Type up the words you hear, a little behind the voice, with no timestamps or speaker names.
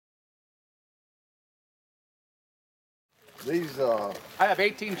These, I have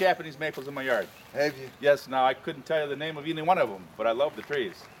 18 Japanese maples in my yard. have you? Yes, now I couldn't tell you the name of any one of them, but I love the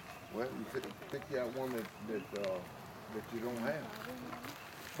trees. Well, you pick you out one that you don't have.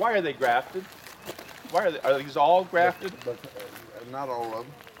 Why are they grafted? Why are these all grafted? But not all of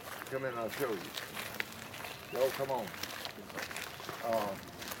them. Come in, I'll show you. Yo, come on. Uh,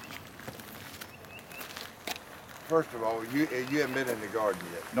 first of all, you haven't been in the garden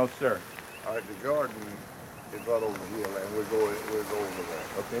yet. No, sir. All right, the garden is right over the hill, and we'll go over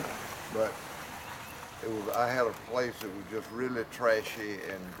there. Okay. But I had a place that was just really trashy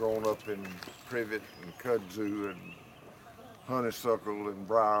and grown up in privet and kudzu and honeysuckle and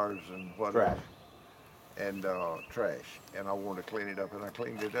briars and whatever. Trash. And trash. And I wanted to clean it up, and I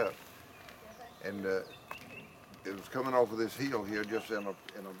cleaned it up. And it was coming off of this hill here, just in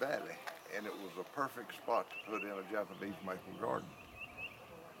a valley, and it was a perfect spot to put in a Japanese maple garden.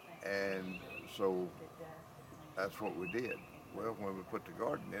 And so that's what we did. Well, when we put the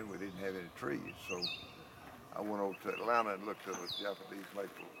garden in, we didn't have any trees, so I went over to Atlanta and looked at a Japanese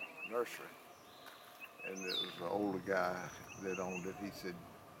maple nursery, and it was an older guy that owned it. He said,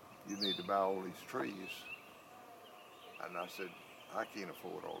 "You need to buy all these trees." And I said, "I can't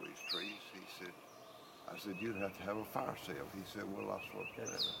afford all these trees." I said, "You'd have to have a fire sale." He said, "Well, that's what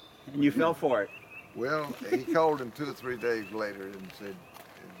And you fell for it. Well, he called him 2 or 3 days later and said,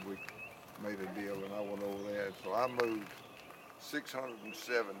 and we made a deal, and I went over there. So I moved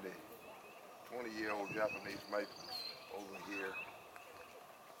 670 20-year-old Japanese maples over here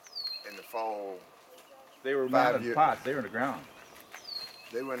in the fall. They were not in pots. They were in the ground.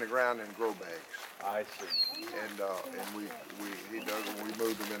 They were in the ground in grow bags. I see. And he dug them. We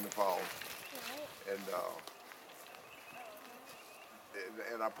moved them in the fall.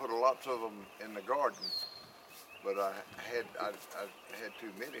 And I put lots of them in the garden, but I had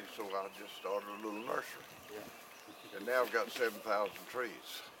too many, so I just started a little nursery. And now I've got 7,000 trees.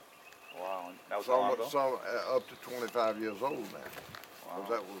 Wow. That was all ago? Some up to 25 years old now. Wow. 'Cause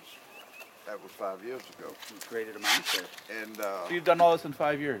that was 5 years ago. You created a mindset. And So you've done all this in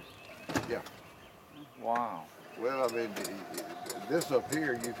 5 years? yeah. Wow. Well, I mean, this up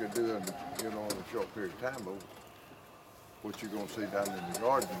here you could do in in a short period of time, but what you're going to see down in the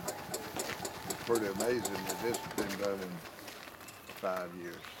garden is pretty amazing that this has been done in 5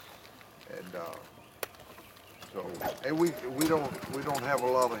 years. And and we don't have a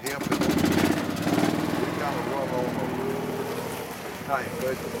lot of help. We kind of run on a tight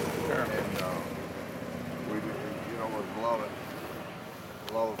budget, Sure. and there's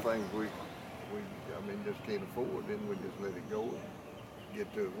a lot of things we just can't afford. Then we just let it go and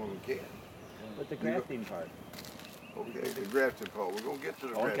get to it when we can. But the grafting part. Okay, the grafting part. We're gonna get to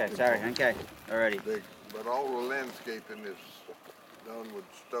the grafting Okay, sorry. part. Okay, alriady. But all the landscaping is done with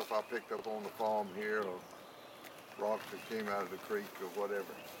stuff I picked up on the farm here, or rocks that came out of the creek or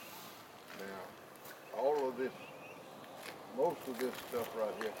whatever. Now, all of this, most of this stuff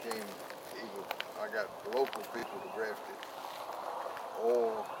right here came either, I got local people to graft it,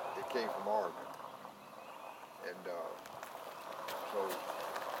 or it came from Oregon. And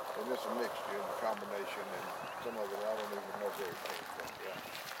and it's a mixture and a combination, and some of it I don't even know where it came from. Yeah.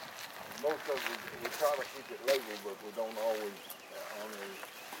 Most of it, we try to keep it labeled, but we don't always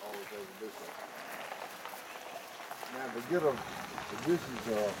able to do so. Now to get this is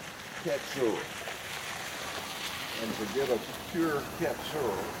a katsura, and to get a pure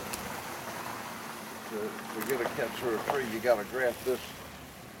katsura, to get a katsura tree, you got to graft this.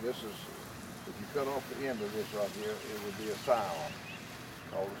 This is, if you cut off the end of this right here, it would be a scion,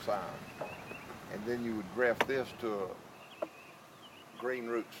 called a scion. And then you would graft this to a green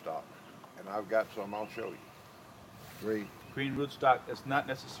rootstock, and I've got some. I'll show you. Green rootstock is not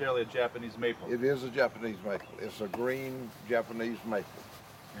necessarily a Japanese maple. It is a Japanese maple. It's a green Japanese maple.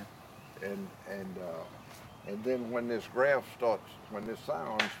 Yeah. And then when this when this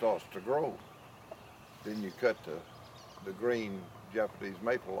scion starts to grow, then you cut the green Japanese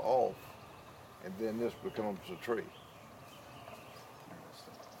maple off, and then this becomes a tree.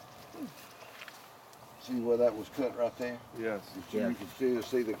 See where that was cut right there? Yes. You can still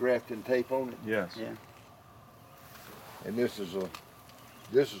see the grafting tape on it? Yes. Yeah. And this is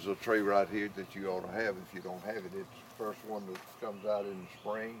a tree right here that you ought to have if you don't have it. It's the first one that comes out in the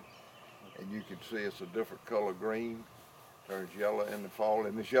spring, and you can see it's a different color green, turns yellow in the fall,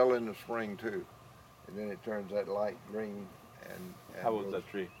 and it's yellow in the spring too. And then it turns that light green. And how old is that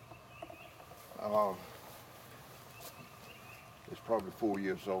tree? It's probably 4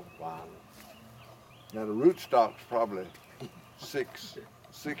 years old. Wow. Now the rootstock's probably six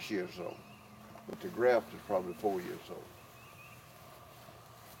years old, but the graft is probably 4 years old.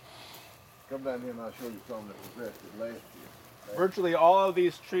 Come down here and I'll show you some that was grafted last year. Virtually all of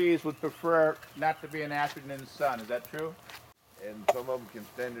these trees would prefer not to be in afternoon sun. Is that true? And some of them can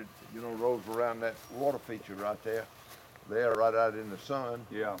stand it, you know, rows around that water feature right there. They're right out in the sun.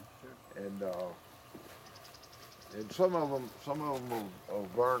 Yeah. And some of them will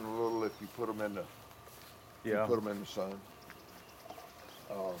burn a little if you put them in the sun.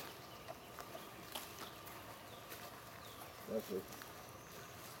 That's a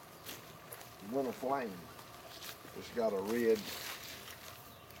winter flame. It's got a red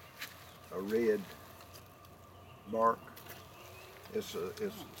bark. It's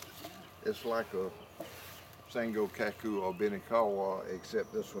like a Sango Kaku or Benikawa,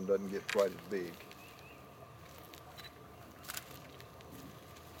 except this one doesn't get quite as big.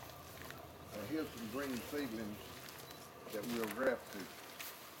 Here's some green seedlings that we'll graft to.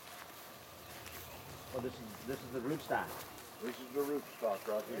 Oh, this is the rootstock. This is the rootstock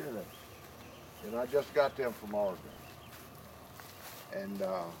right here. Look at this. And I just got them from Oregon. And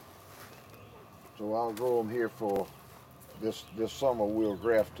so I'll grow them here for this summer. We'll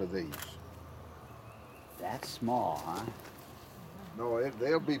graft to these. That's small, huh? No,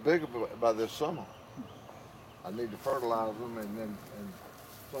 they'll be bigger by this summer. I need to fertilize them, and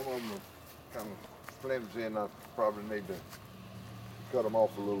some of them are kind of flimsy, and I probably need to cut them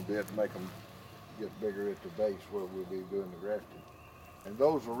off a little bit and make them get bigger at the base where we'll be doing the grafting. And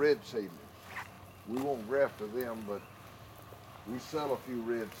those are red seedlings. We won't graft to them, but we sell a few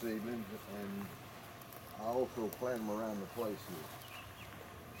red seedlings, and I also plant them around the place here.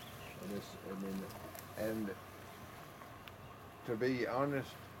 And to be honest,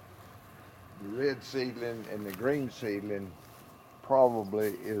 the red seedling and the green seedling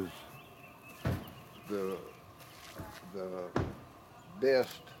probably is the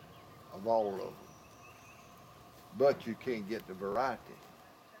best of all of them. But you can't get the variety.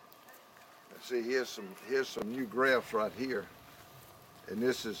 See, here's some new grafts right here, and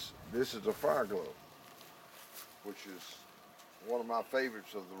this is a fire glow, which is one of my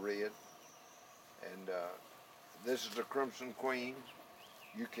favorites of the red. And this is a crimson queen.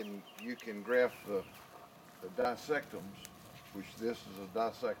 You can graft the dissectums, which this is a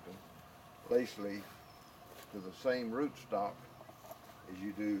dissectum, lace leaf, to the same rootstock as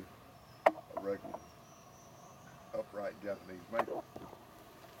you do a regular upright Japanese maple.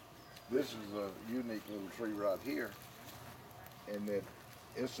 This is a unique little tree right here, and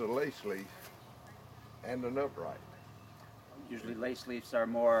it's a lace leaf and an upright. Usually lace leaves are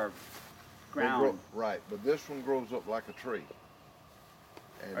more ground. Right, but this one grows up like a tree.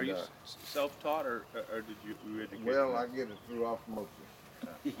 And, Are you self-taught, or did you educate? well, I get it through osmosis.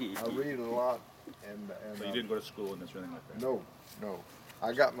 I read a lot, and So you didn't go to school in this or anything like that? No.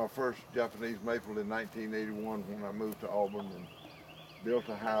 I got my first Japanese maple in 1981 when I moved to Auburn and built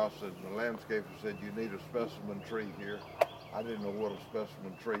a house, and the landscaper said, you need a specimen tree here. I didn't know what a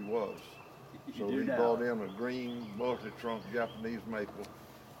specimen tree was. So he brought in a green multi-trunk Japanese maple,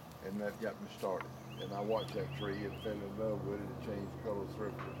 and that got me started. And I watched that tree and fell in love with it. It changed colors 3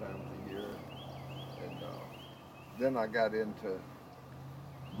 or 4 times a year. And then I got into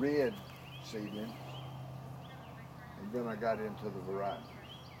red seedlings, and then I got into the varieties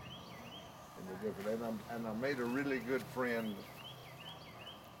and the different. And I made a really good friend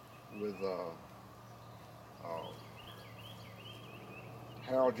with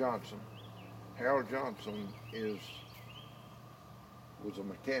Harold Johnson. Harold Johnson was a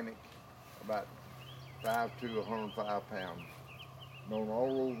mechanic, about 5'2", 105 pounds, known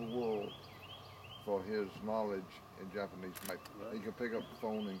all over the world for his knowledge in Japanese maple. He could pick up the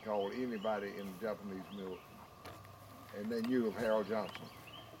phone and call anybody in the Japanese military, and they knew of Harold Johnson.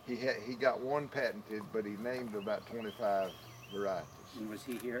 He got one patented, but he named about 25 varieties. And was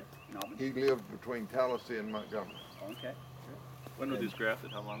he here in Albany? He lived between Tallahassee and Montgomery. Okay. When were these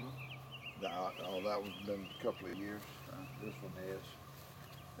grafted? How long ago? That was been a couple of years. This one has.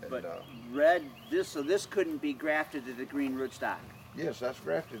 And, But red, so this couldn't be grafted to the green rootstock. yes, that's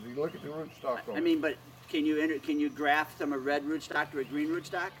grafted. You look at the rootstock on I mean, but can you graft from a red rootstock to a green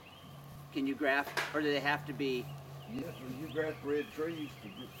rootstock? Can you graft, or do they have to be? Yes, when you graft red trees to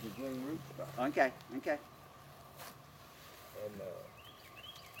green rootstock. Okay. And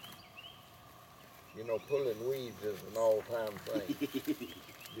you know, pulling weeds is an all-time thing.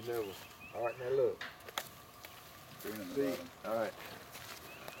 You know. All right, now look. See, all right.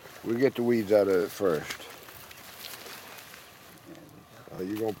 We get the weeds out of it first.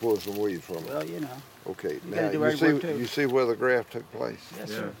 You're gonna pull some weeds from it. Well, you know. Okay. You Now gotta do our work too. you see where the graft took place.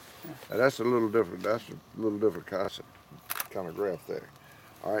 Yes, sir. Now, that's a little different. That's a little different kind of graft there.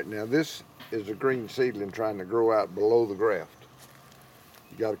 All right. Now this is a green seedling trying to grow out below the graft.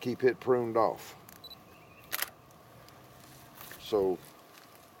 You got to keep it pruned off. So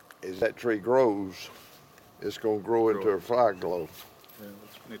as that tree grows, it's going to grow into a fire glow. Yeah,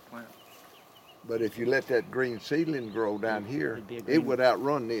 that's a neat plant. But if you let that green seedling grow down here, It'd be a it green- would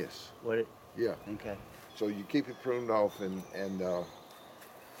outrun this. Would it? Yeah. Okay. So you keep it pruned off, and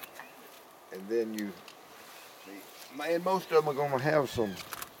then you see. And most of them are going to have some.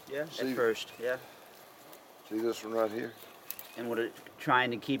 Yeah. See- At first, yeah. See this one right here? And would it trying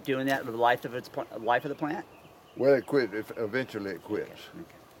to keep doing that with the life of life of the plant? Well, it quit. If eventually it quits. Okay.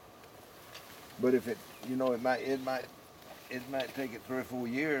 But if it, it might take it 3 or 4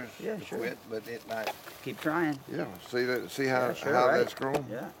 years Yeah, to sure. quit. But it might. Keep trying. Yeah. See that? See how Yeah, sure, how right. that's grown?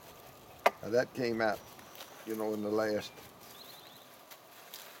 Yeah. Now that came out, in the last.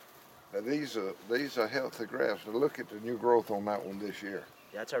 Now these are healthy grafts. Now look at the new growth on that one this year.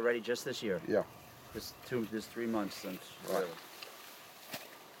 That's already just this year. Yeah. This 3 months since. Right.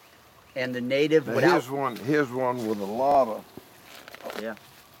 And the native Now without. here's one with a lot of. Yeah.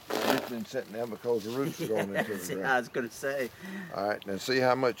 It's been sitting there because the roots are going into the I ground. was gonna say. All right, now see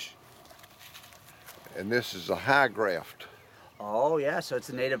how much. And this is a high graft. Oh yeah, so it's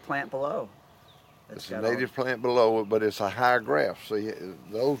a native plant below. It's a native plant below it, but it's a high graft. See,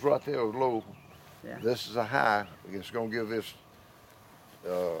 those right there are low. Yeah. This is a high. It's going to give this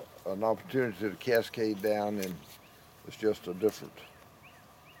an opportunity to cascade down, and it's just a different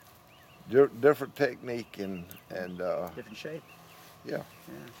technique and Different shape. yeah.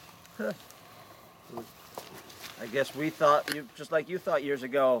 Yeah. I guess we thought just like you thought years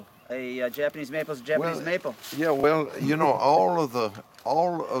ago. A Japanese maple is a Japanese Well, maple. Yeah, well, all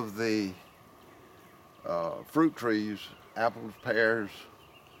of the fruit trees, apples, pears,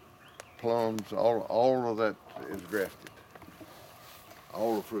 plums, all of that is grafted.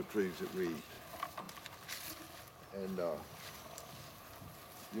 All the fruit trees that we eat. And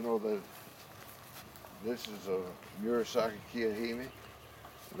this is a Murasaki Kiahime.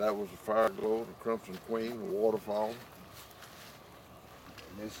 That was a fire glow, the crimson queen, the waterfall.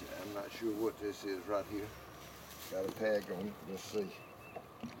 And this, I'm not sure what this is right here. Got a tag on it. Let's see.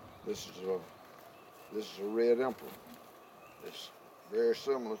 This is a red emperor. It's very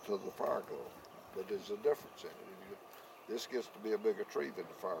similar to the fire glow, but there's a difference in it. This gets to be a bigger tree than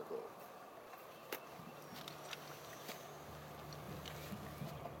the fire glow.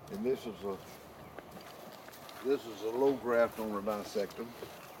 And this is a low graft on a dissectum,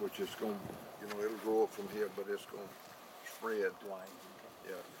 which is going, it'll grow up from here, but it's going to spread.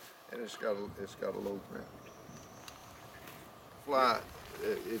 Yeah, and it's got a low graft. Fly,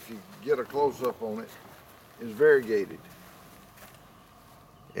 if you get a close up on it, is variegated.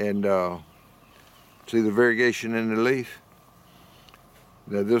 And see the variegation in the leaf?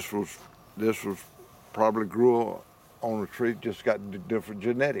 Now this was probably grew on a tree, just got different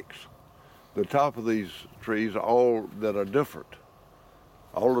genetics. The top of these trees, all that are different,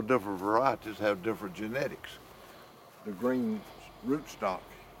 all the different varieties have different genetics. The green rootstock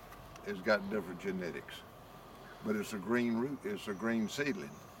has got different genetics, but it's a green root, it's a green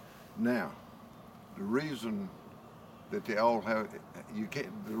seedling. Now, the reason that they all have,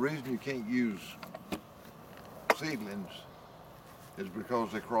 the reason you can't use seedlings is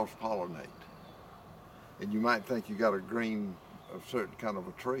because they cross-pollinate. And you might think you got a certain kind of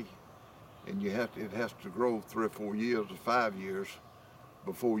a tree, and it has to grow 3 or 4 years or 5 years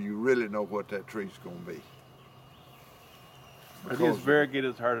before you really know what that tree's going to be. Are these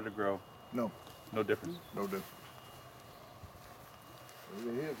variegated harder to grow? No. No difference? No difference.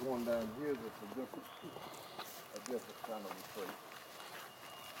 Here's one down here that's a different kind of a tree.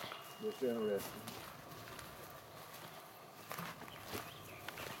 It's interesting.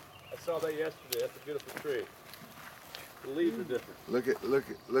 I saw that yesterday. That's a beautiful tree. The leaves are different.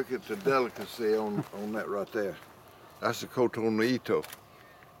 Look at the delicacy on that right there. That's the Koto no Ito.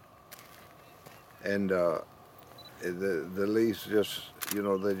 And the leaves just,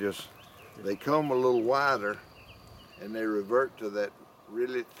 they come a little wider, and they revert to that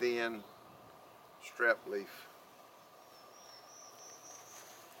really thin strap leaf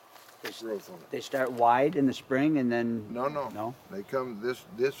growth on it. They start wide in the spring and then. No. They come. This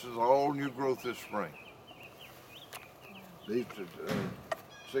is all new growth this spring. These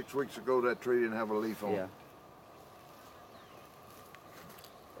 6 weeks ago, that tree didn't have a leaf on Yeah. it.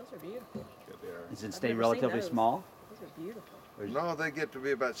 Those are beautiful. Yeah, they are. Does it I've stay never seen relatively those. small? Those are beautiful. No, they get to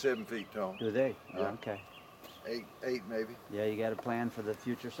be about 7 feet tall. Do they? Oh, Yeah. okay. Eight maybe. Yeah, you got to plan for the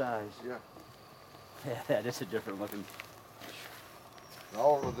future size. Yeah. Yeah, that is a different looking.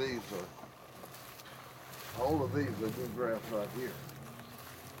 All of these are new grafts right here.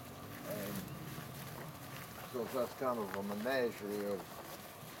 And so that's kind of a menagerie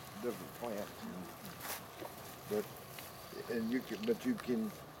different plants. But you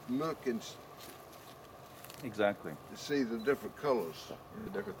can look and Exactly. see the different colors. The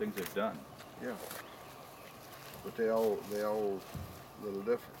different things they've done. Yeah. But they all a little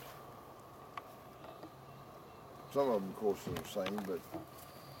different. Some of them, of course, are the same, but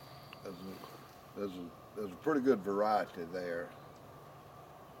there's a pretty good variety there.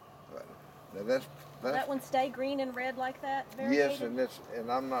 But now that's Will that one stay green and red like that? yes, Variegated?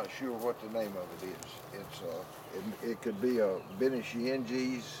 and I'm not sure what the name of it is. It could be a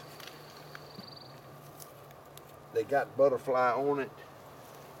Benishyenges. They got butterfly on it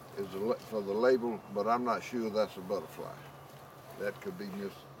for the label, but I'm not sure that's a butterfly. That could be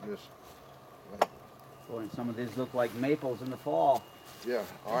mis. Boy, and some of these look like maples in the fall. Yeah.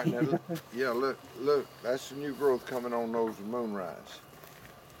 All right. Now, look. That's the new growth coming on those moonrise.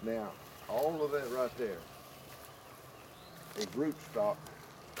 Now, all of that right there is rootstock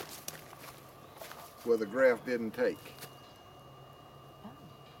where the graft didn't take.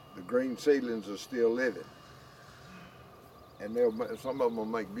 The green seedlings are still living, and some of them will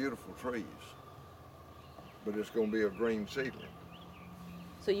make beautiful trees. But it's going to be a green seedling.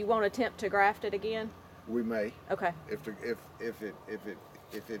 So you won't attempt to graft it again? We may, Okay. if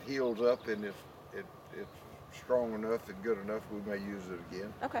it heals up and it's strong enough and good enough, we may use it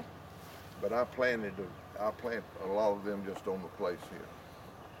again. Okay. But I plant a lot of them just on the place here.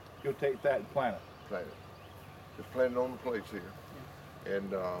 You'll take that and plant it. Plant it. Just plant it on the place here.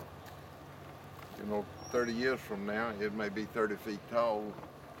 And 30 years from now, it may be 30 feet tall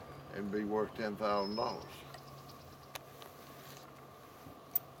and be worth $10,000.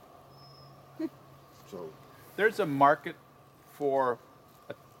 So, There's a market for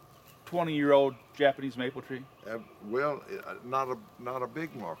a 20-year-old Japanese maple tree. not a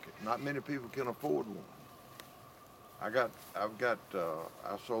big market. Not many people can afford one. I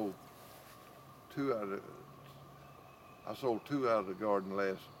sold two out of the garden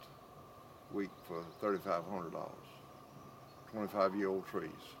last week for $3,500. 25-year-old trees.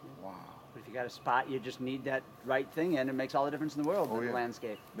 Wow. But if you got a spot, you just need that right thing, and it makes all the difference in the world in the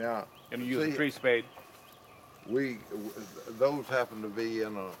landscape. Now, And you use a tree spade. those happen to be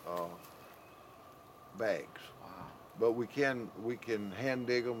in bags. Wow. But we can hand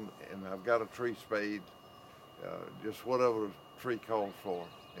dig them, and I've got a tree spade. Just whatever the tree calls for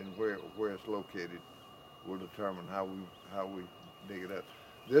and where it's located will determine how we dig it up.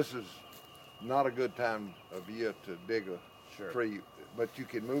 This is not a good time of year to dig a tree, but you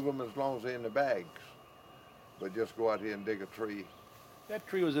can move them as long as they're in the bags. But just go out here and dig a tree. That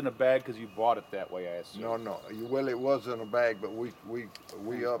tree was in a bag because you bought it that way, I assume. No. Well, it was in a bag, but we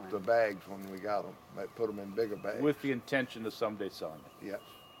upped the bags when we got them. Put them in bigger bags. With the intention of someday selling it. Yes.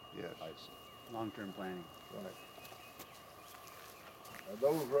 I see. Long-term planning. Right. Now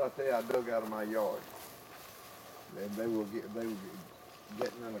those right there I dug out of my yard. And they were getting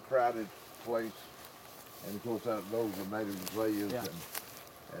in a crowded place. And of course those are native azaleas, Yeah.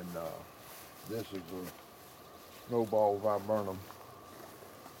 and this is a snowball viburnum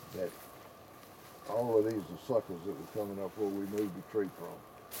that all of these are suckers that were coming up where we moved the tree from.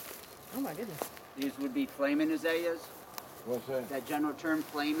 Oh my goodness. These would be flaming azaleas? What's that? That general term,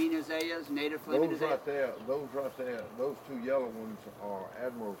 flaming azaleas, native flaming Those azaleas? right there, those two yellow ones are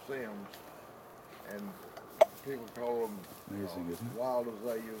Admiral Sims, and people call them Amazing, isn't it? wild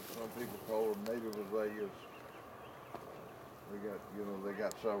azaleas. Some people call them native azaleas. They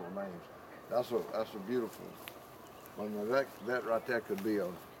got several names. That's a beautiful one. Now that right there could be a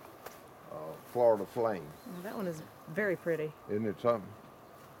Florida flame, Well, that one is very pretty. isn't it something?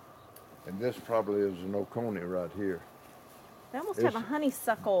 And this probably is an Oconee right here. They almost have a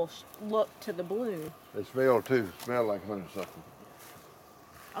honeysuckle look to the blue. They smell like honeysuckle.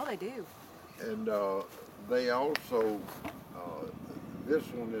 Oh, they do. And they also, this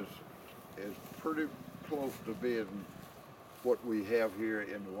one is pretty close to being what we have here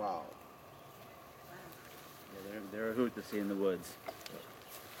in the wild. Yeah, they're a hoot to see in the woods.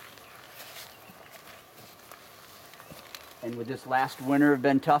 And would this last winter have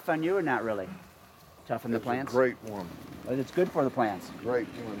been tough on you, or not really? Tough on the It's plants? a great one, Well, it's good for the plants. great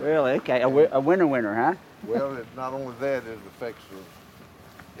one. Really? Okay. A winter, huh? Well, not only that, it affects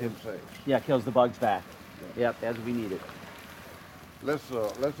the insects. Yeah, kills the bugs back. Yep, as we need it. Let's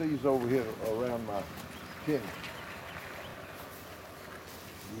ease over here around my chin.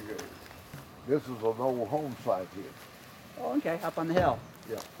 This is an old home site here. Oh, okay. Up on the hill.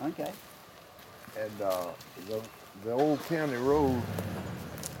 Yeah. Okay. And the old county road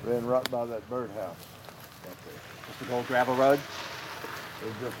ran right by that birdhouse. Just the old gravel road? It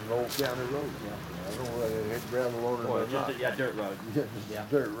was just an old county road. I don't know whether it had gravel on it or not. Yeah, dirt road. Just a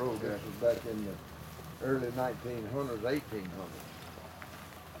dirt road. This was back in the early 1900s, 1800s.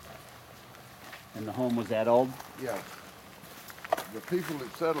 And the home was that old? Yeah. The people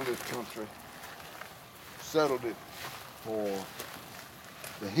that settled this country settled it for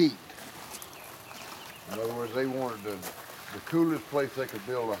the heat. In other words, they wanted the coolest place they could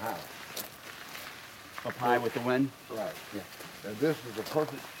build a house. Up high with the wind? Right. Yeah. And this is the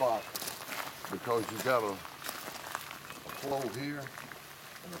perfect spot because you got a flow here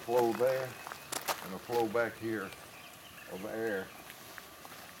and a flow there and a flow back here of air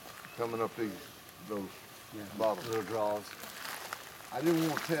coming up those bottom Little draws. I didn't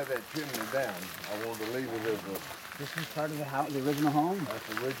want to tear that chimney down. I wanted to leave it as a. This was part of the house, the original home? That's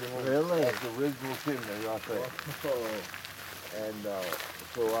the original. Really? That's the original chimney right there. And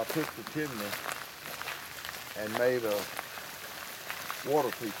so I took the chimney and made a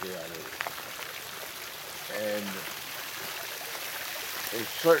water feature out of it. And it's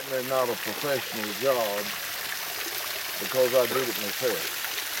certainly not a professional job because I did it myself.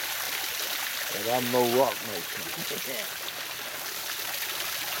 And I'm no rock mason.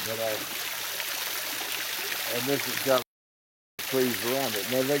 But and this has got trees around it.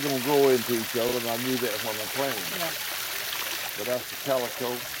 Now they're going to grow into each other, and I knew that when I planted them. Yeah. But that's the calico,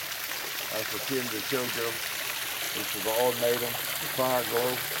 that's the timber choco, this is the ornatum, the fire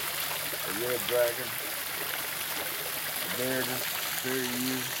glow, the red dragon, the bearded,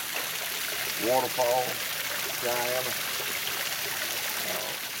 Siriu, waterfall, Guyana.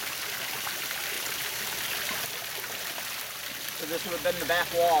 So this would have been the back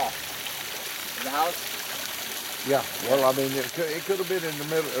wall of the house? Yeah, well, I mean, it could have been in the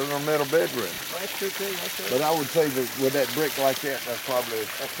middle bedroom. Well, that's true too, that's true. But I would say that with that brick like that, that's probably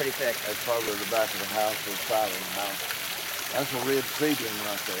pretty thick. That's probably the back of the house or the side of the house. That's a red seedling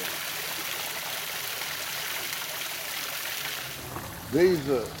right there.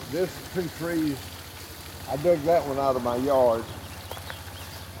 This two trees, I dug that one out of my yard.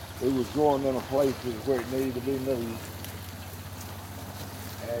 It was growing in a place where it needed to be moved.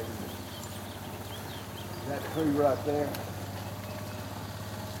 And that tree right there,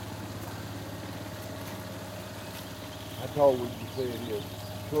 how tall would you say it is?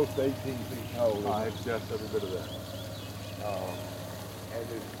 Close to 18 feet tall. I've just every bit of that. And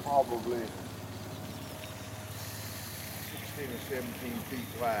it's probably 16 or 17 feet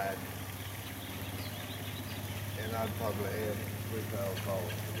wide. And I'd probably add 3,000 dollars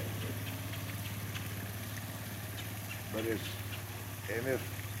to that tree. But it's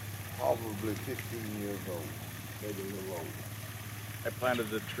probably 15 years old, maybe a little older. I planted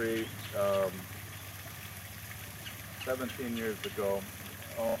the tree 17 years ago.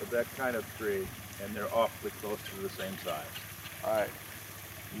 Oh, that kind of tree, and they're awfully close to the same size. All right,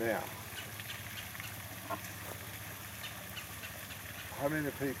 now, how many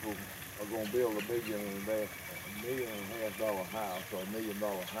people are going to build $1.5 million house or $1 million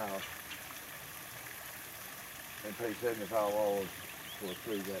house and pay $75 for a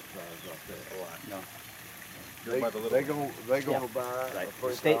tree that size right there? A lot. No. You'll buy the little They're one. gonna buy Right. a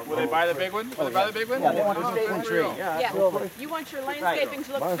 $3,000 Will they buy the big one? Will they buy the big one? Yeah, they want Oh, the statement tree. unreal. Yeah, absolutely. You want your landscaping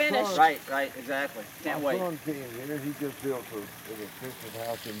to My look finished. son- Right, exactly. Can't wait. My son came here, he just built an expensive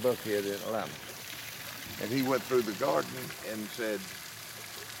house in Buckhead in Atlanta. And he went through the garden and said,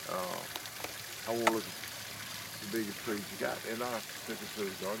 I want to look at the biggest trees you got. And I took it to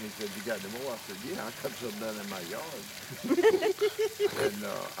his garden. He said, you got any more? I said, yeah, I cut some down in my yard. And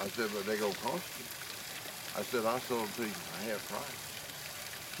I said, but they gonna cost you. I said, I sold them to you a half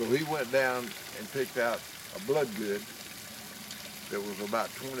price. So he went down and picked out a blood good that was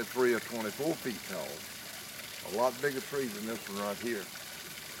about 23 or 24 feet tall. A lot bigger trees than this one right here.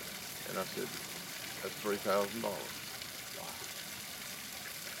 And I said, that's $3,000.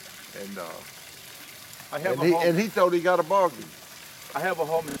 I have a And home. he thought he got a bargain. I have a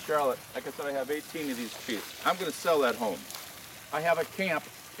home in Charlotte. Like I said, I have 18 of these trees. I'm going to sell that home. I have a camp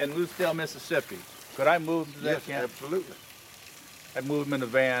in Lucedale, Mississippi. Could I move them to that Yes, camp? absolutely. I'd move them in a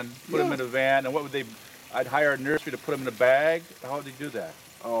van, put them in a van, and what would they? I'd hire a nursery to put them in a bag. How would they do that?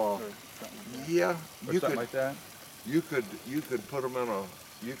 Yeah, Or you something could like that? you could put them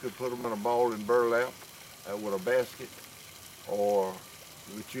in a ball in burlap with a basket, or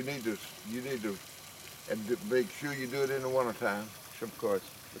but you need to and make sure you do it in the wintertime. Of course.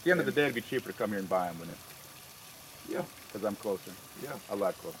 At the end of the day, it'd be cheaper to come here and buy them, wouldn't it? Yeah, Because I'm closer, yeah. a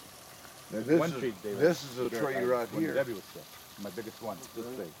lot closer. Now One tree, David, this is a tree right when here. Debbie was sick. My biggest one. This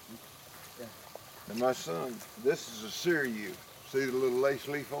big. And my son, this is a Siriu. See the little lace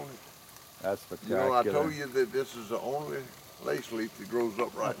leaf on it? That's You spectacular. know, I told you that this is the only lace leaf that grows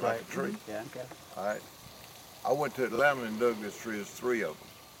up right like a tree. Yeah, okay. All right. I went to Atlanta and dug this tree. There's 3 of them.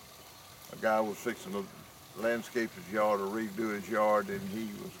 A guy was fixing to landscape his yard or redo his yard, and he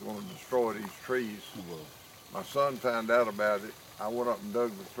was going to destroy these trees. My son found out about it. I went up and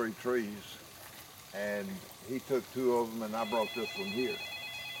dug the 3 trees, and he took 2 of them, and I brought this one here.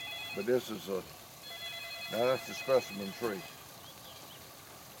 But this is now that's the specimen tree.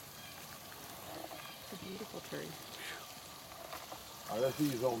 It's a beautiful tree. All right, let's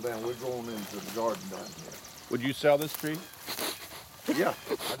ease on down. We're going into the garden down here. Would you sell this tree? Yeah,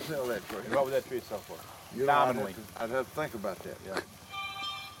 I'd sell that tree. What would that tree sell for? You know, Nominally. I'd have to think about that, yeah.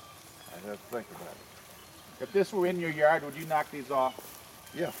 I'd have to think about it. If this were in your yard, would you knock these off?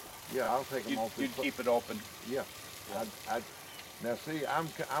 Yeah, I'll take them off. You'd keep it open. Yeah. Now see,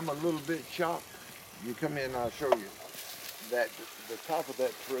 I'm a little bit shocked. You come in and I'll show you. That the top of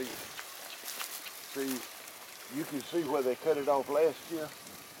that tree, you can see where they cut it off last year.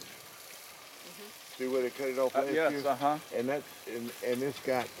 See where they cut it off last year? Yes, And that's and it's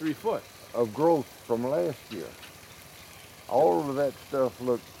got 3 foot. of growth from last year. All of that stuff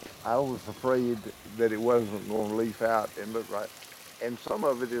looked, I was afraid that it wasn't going to leaf out and look right. And some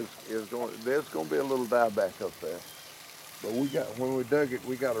of it is going, there's going to be a little dieback up there. But when we dug it,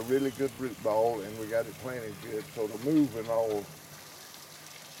 we got a really good root ball and we got it planted good. So the move and all,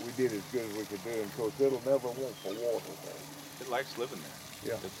 we did as good as we could do. And of course, it'll never want for water. It likes living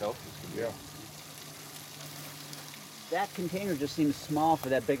there. Yeah. It's healthy. Yeah. That container just seems small for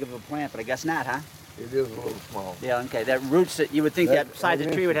that big of a plant, but I guess not, huh? It is a little small. Yeah, okay. That roots, you would think that side of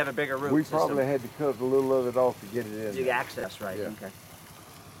the tree would have a bigger root We system. probably had to cut a little of it off to get it in The there. access, right? Yeah. Okay.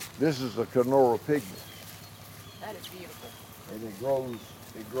 This is a Canora pygmy. That is beautiful. And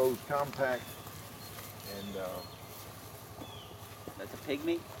it grows compact, and That's a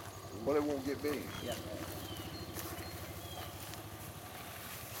pygmy. well, it won't get big. Yeah.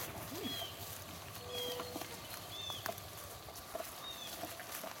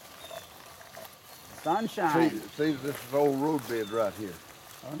 Sunshine. See, this is old road bed right here.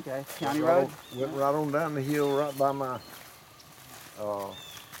 Okay. County Right road. on- Went right on down the hill, right by my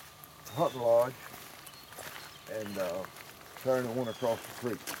hunting lodge, and turned and went across the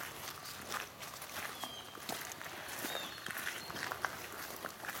creek.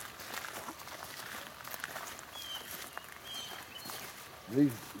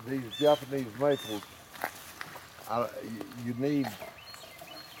 These Japanese maples, you need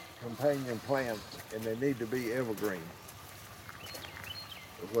companion plants, and they need to be evergreen,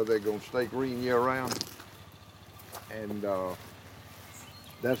 where they're going to stay green year round, and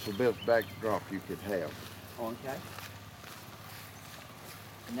that's the best backdrop you could have. Okay.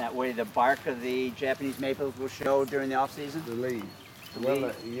 And that way the bark of the Japanese maples will show during the off season? The leaves. The Well,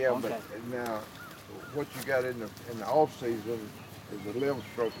 leaves? yeah, Okay. but now what you got in the off season is a limb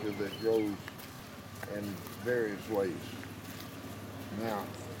structure that grows in various ways. Now,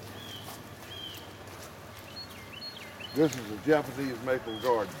 this is a Japanese maple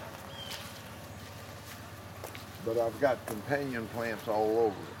garden, but I've got companion plants all over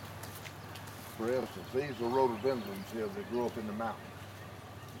it. For instance, these are rhododendrons here that grow up in the mountains.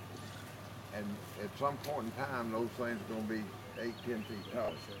 And at some point in time, those things are going to be 8, 10 feet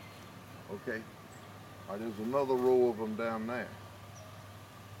tall. Okay? All right, there's another row of them down there.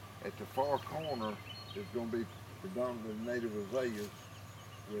 At the far corner is going to be predominantly native azaleas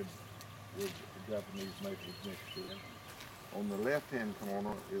with Japanese maples mixed in. On the left-hand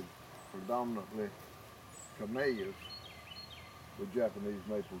corner is predominantly camellias with Japanese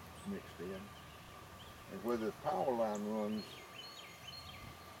maples mixed in. And where the power line runs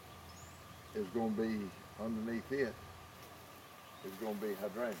is going to be underneath it is going to be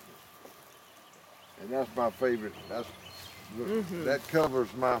hydrangeas. And that's my favorite. That covers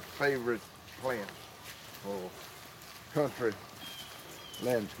my favorite plants for country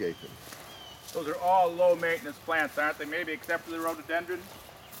landscaping. Those are all low maintenance plants, aren't they? Maybe except for the rhododendrons?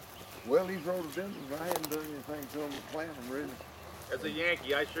 Well, these rhododendrons, I hadn't done anything to them to plant them really. As a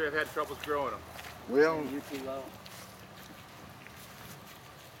Yankee, I sure have had troubles growing them. Well, You're too low.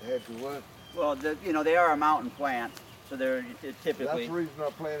 had to what? Well, they are a mountain plant, so they're typically. That's the reason I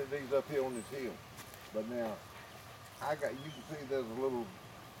planted these up here on this hill. But now, you can see there's a little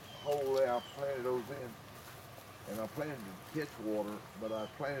hole there. I planted those in, and I planted them to catch water, but I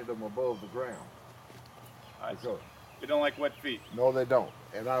planted them above the ground. So, You don't like wet feet. no, they don't.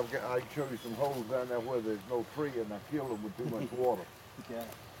 And I can show you some holes down there where there's no tree, and I killed them with too much water. Okay.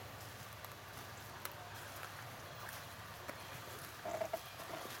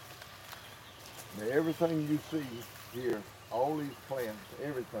 Now, everything you see here, all these plants,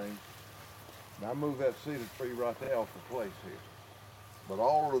 everything, Now I moved that cedar tree right there off the place here. But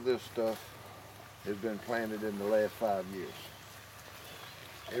all of this stuff has been planted in the last 5 years.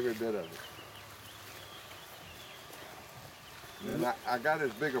 Every bit of it. And I got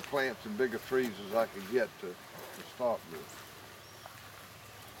as bigger plants and bigger trees as I could get to start with.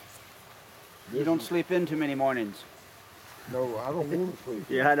 You don't sleep in too many mornings. No, I don't want to sleep.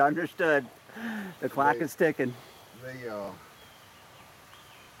 Yeah, I understood. The clock is ticking.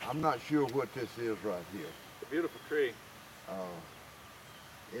 I'm not sure what this is right here. It's a beautiful tree.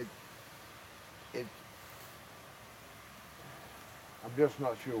 I'm just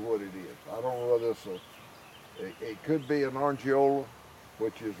not sure what it is. I don't know whether it could be an orangeola,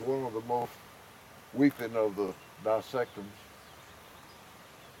 which is one of the most weeping of the dissectums.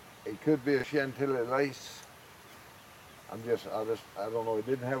 It could be a Chantilly lace. I don't know. It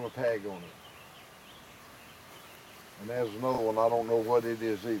didn't have a tag on it. And there's another one, I don't know what it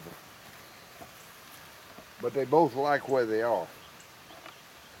is either. But they both like where they are.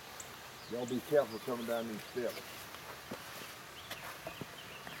 Y'all be careful coming down these steps.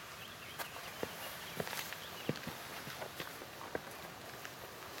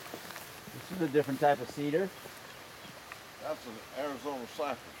 This is a different type of cedar. That's an Arizona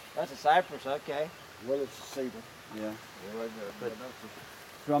cypress. That's a cypress, okay. Well, it's a cedar. Yeah. Yeah, like that. But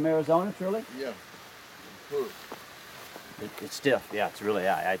From Arizona, truly? yeah, good. It's stiff. Yeah, it's really.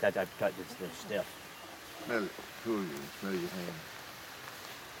 I've cut it. It's stiff. Smell it. Cool you. Smell your hand.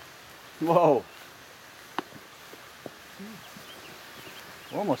 Whoa.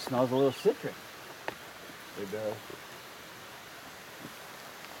 Almost smells a little citric. It does.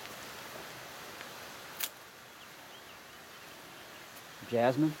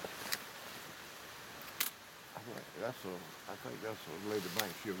 Jasmine. I think that's a Lady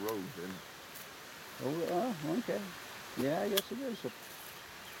Banksia rose, isn't it? Oh, okay. Yeah, I guess it is.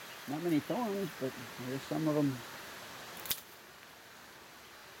 Not many thorns, but there's some of them.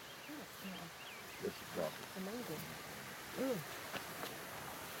 This is chocolate. Amazing. Ooh.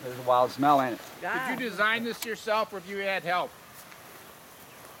 There's a wild smell in it. Did you design this yourself, or have you had help?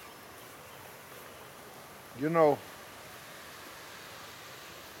 You know,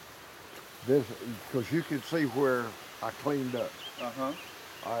 this, because you can see where I cleaned up. Uh-huh.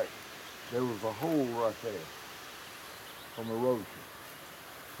 All right, there was a hole right there from erosion.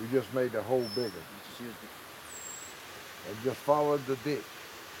 We just made the hole bigger and just followed the ditch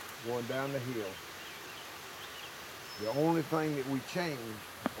going down the hill. The only thing that we changed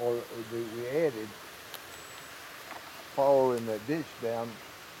or that we added following that ditch down,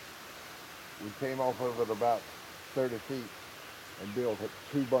 we came off of it about 30 feet and built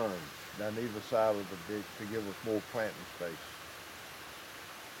 2 berms down either side of the ditch to give us more planting space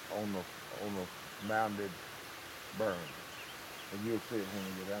on the mounded berm. And you'll see it when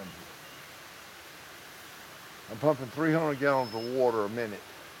we get down here. I'm pumping 300 gallons of water a minute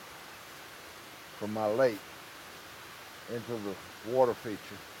from my lake into the water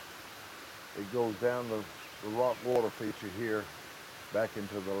feature. It goes down the rock water feature here back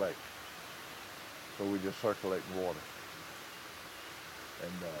into the lake. So we just circulate water.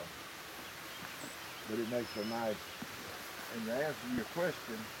 And but it makes a nice, and to answer your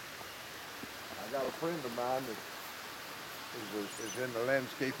question, I got a friend of mine that is in the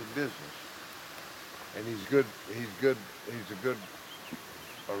landscaping business. And he's a good,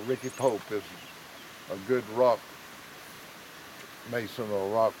 Ricky Pope is a good rock mason or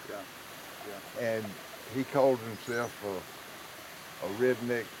rock. Yeah. And he calls himself a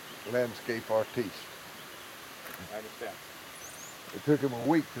redneck landscape artiste. I understand. It took him a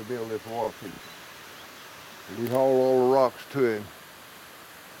week to build this water feature. We hauled all the rocks to him,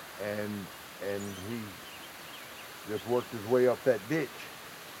 and he just worked his way up that ditch.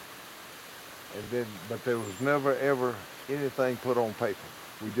 And then, but there was never ever anything put on paper.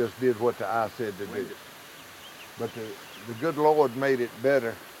 We just did what the eye said to do. But the good Lord made it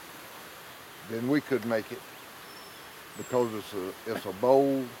better than we could make it, because it's a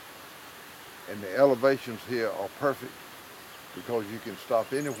bowl, and the elevations here are perfect, because you can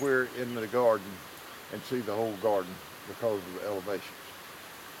stop anywhere in the garden and see the whole garden because of the elevations.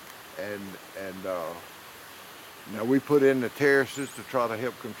 And now we put in the terraces to try to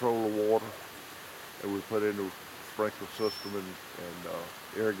help control the water, and we put in the sprinkler system and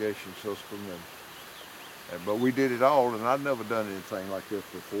irrigation system, but we did it all, and I'd never done anything like this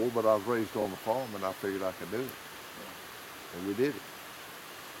before, but I was raised on the farm and I figured I could do it. And we did it.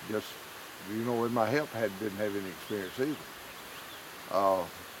 Just, you know, with my help, didn't have any experience either.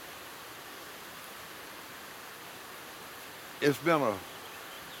 It's been a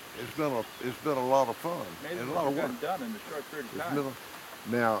lot of fun. Amazing and a what lot of you've work. done in a short period of time.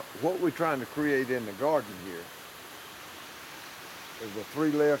 Now, what we're trying to create in the garden here is a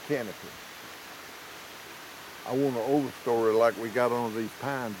 3-layer canopy. I want an overstory like we got on these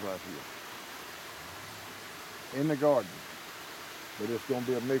pines right here in the garden. But it's going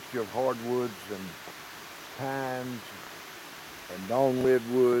to be a mixture of hardwoods and pines and dogwood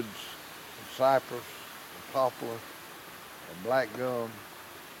woods, and cypress, and poplar, and black gum,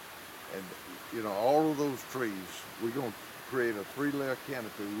 and you know, all of those trees. We're going to create a 3-layer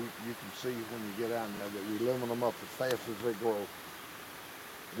canopy. You can see when you get out there that we limit them up as fast as they grow.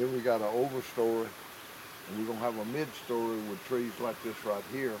 Then we got an overstory, and we're going to have a mid-story with trees like this right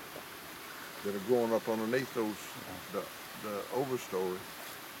here that are growing up underneath those, the overstory.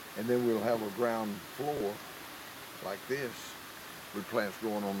 And then we'll have a ground floor like this with plants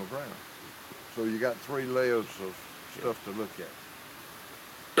growing on the ground. So you got 3 layers of stuff to look at.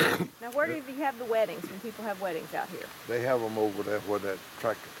 Now, where do you have the weddings when people have weddings out here? They have them over there where that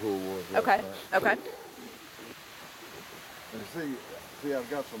tractor pool was. Okay, okay. And see, I've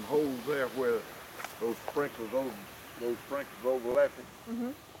got some holes there where those sprinklers overlapping,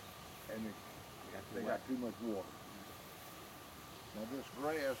 and they got too much water. Now this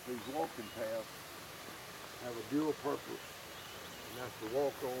grass, these walking paths, have a dual purpose, and that's to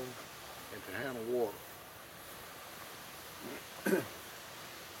walk on and to handle water.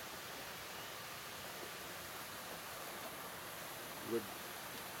 With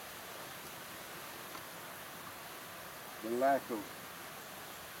the lack of,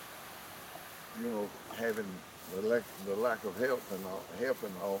 having the lack of help and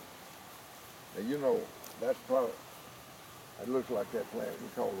all, and that's probably, it looks like that plant we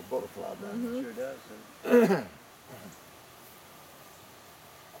call the butterfly down It sure does.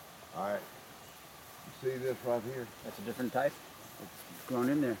 All right, you see this right here? That's a different type. It's grown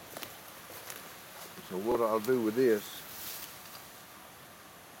in there. So what I'll do with this,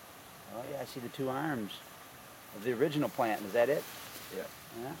 Oh yeah, I see the 2 arms of the original plant. Is that it? yeah.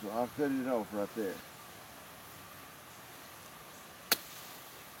 Yeah. So I'll cut it off right there.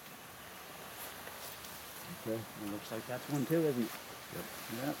 Okay. It looks like that's one too, isn't it? Yep.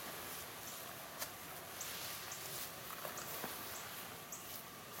 Yep.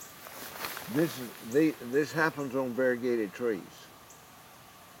 This happens on variegated trees.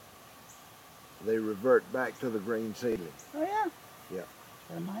 They revert back to the green seedling. Oh yeah. Yeah.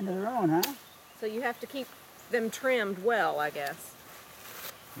 Got a mind of their own, huh? So you have to keep them trimmed well, I guess.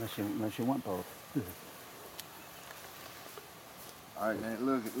 Unless you want both. All right, now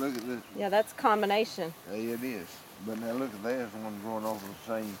look at this. Yeah, that's a combination. Hey, it is. But now look at there's one growing over the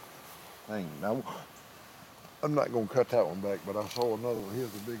same thing. Now, I'm not going to cut that one back, but I saw another one.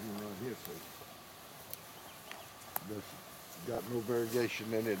 Here's a big one right here, see? That's got no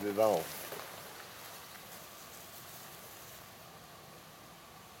variegation in it at all.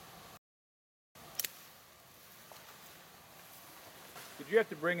 Did you have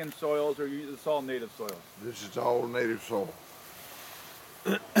to bring in soils, or it's all native soils? This is all native soil.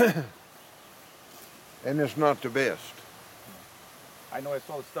 And it's not the best. I know I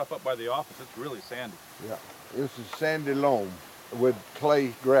saw the stuff up by the office. It's really sandy. Yeah. This is sandy loam with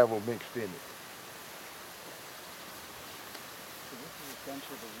clay gravel mixed in it. So this is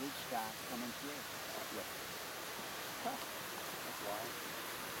essentially the rootstock coming through. Yeah. Huh. That's wild.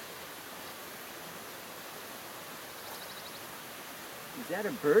 Is that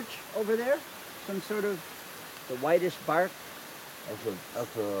a birch over there? Some sort of the whitish bark?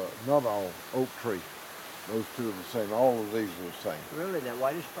 That's another oak tree. Those two are the same. All of these are the same. Really, that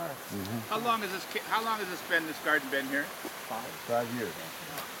whitish bark? How long has this garden been here? 5 years.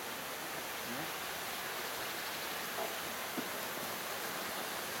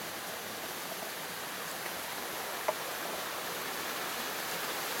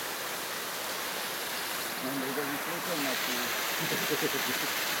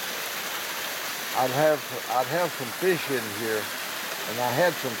 I'd have some fish in here, and I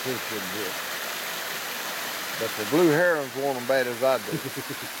had some fish in here. But the blue herons want them bad as I do.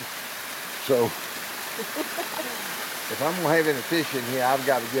 So, if I'm gonna have any fish in here, I've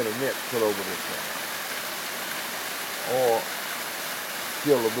got to get a net put over this thing. Or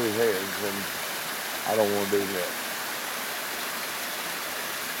kill the blue herons, and I don't want to do that.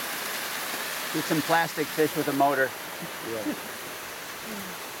 Do some plastic fish with a motor. Yeah.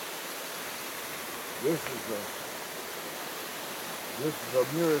 This is a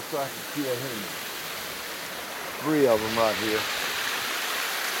Murasaki hen. 3 of them right here.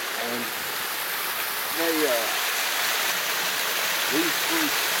 And they these three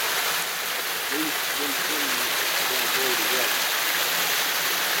don't go together.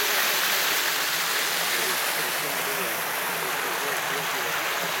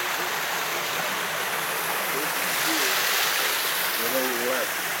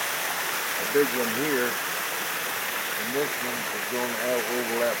 one here, and this one is going to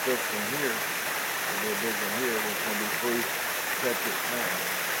overlap this one here. There'll be a big one here, and it's going to be 3 separate plants.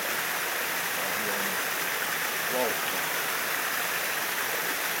 Right here on the wall.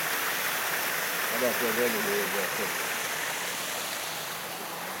 How about that other bed right there?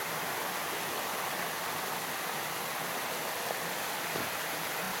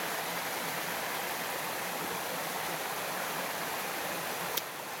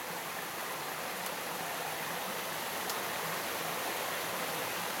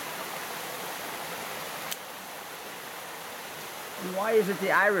 Why is it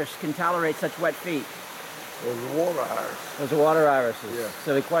the iris can tolerate such wet feet? There's a water iris. Those are water irises. Yeah.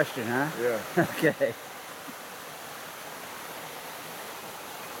 Silly question, huh? Yeah. Okay.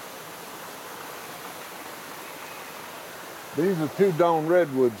 These are 2 Dawn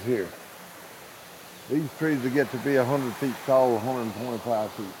redwoods here. These trees will get to be 100 feet tall,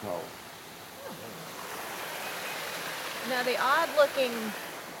 125 feet tall. Now the odd looking.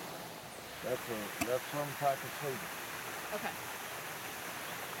 That's some type of tree. Okay.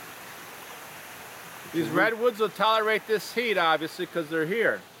 These redwoods will tolerate this heat, obviously, because they're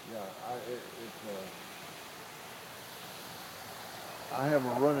here. Yeah, I have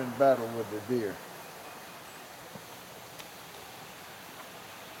a running battle with the deer.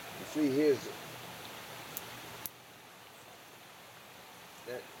 You see, here's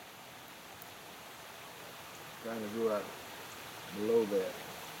that trying to go out below that.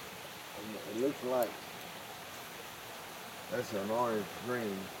 And it looks like that's an orange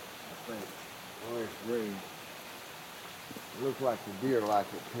green, I think. Orange green. It looks like the deer like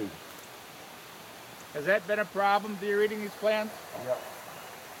it too. Has that been a problem, deer eating these plants? Yep.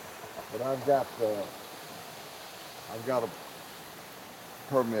 But I've got a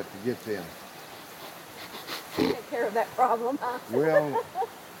permit to get them. Take care of that problem, huh? Well,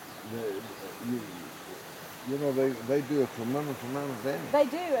 you know, they do a tremendous amount of damage. They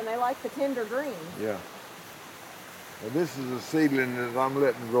do, and they like the tender green. Yeah. Well, this is a seedling that I'm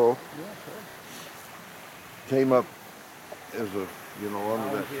letting grow. Yeah, sure. Came up as a,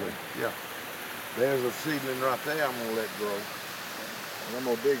 under that tree. Yeah. There's a seedling right there I'm gonna let grow. And I'm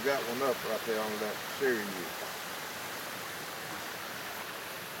gonna dig that one up right there under that cereal.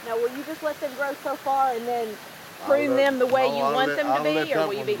 Now, will you just let them grow so far and then prune them the way you want them to be, or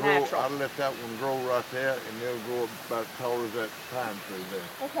will you be natural? I'll let that one grow right there, and they'll grow up about as tall as that pine tree there.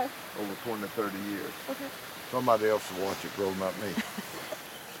 Okay. Over 20, 30 years. Okay. Somebody else will watch it grow, not me.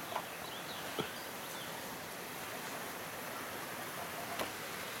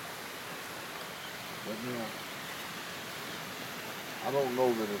 But now, I don't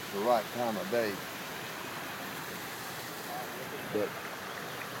know that it's the right time of day, but,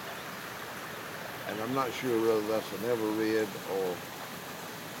 and I'm not sure whether that's an everred or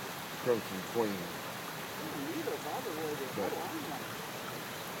crimson queen, but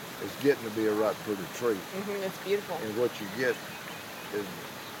it's getting to be a right pretty tree. It's beautiful. And what you get is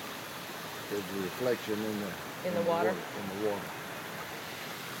the reflection in the water. In the water.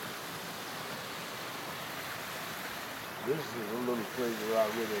 This is a little tree that I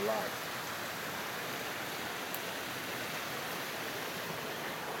really like.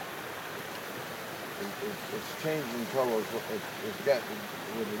 It's changing colors. It's got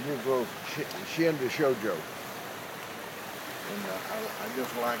with the new growth shin to shoujo. And I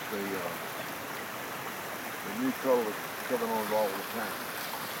just like the new colors coming on it all the time.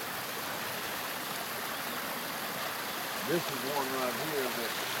 This is one right here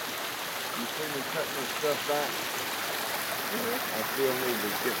that you see me cutting this stuff back. I still need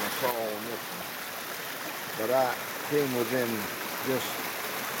to get my saw on this one. But I came within just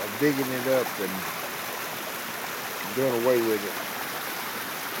digging it up and doing away with it.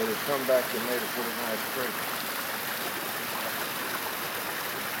 But it's come back and made a pretty nice tree.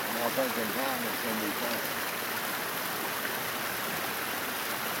 And I think in time it's going to be fine.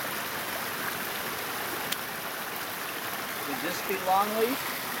 Would this be longleaf?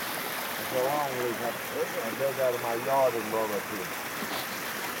 It's a long leaf. I dug out of my yard and brought up here.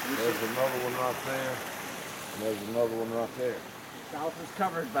 There's another one right there. And there's another one right there. South was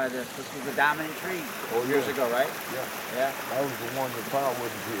covered by this. This was the dominant tree years yeah. ago, right? Yeah. Yeah. That was the one that fire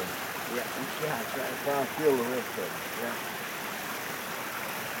wouldn't kill. Yeah. Yeah, that's right. Fire killed the rest of it. Yeah.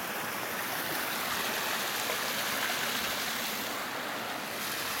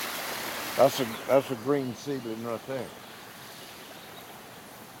 That's a green seedling right there.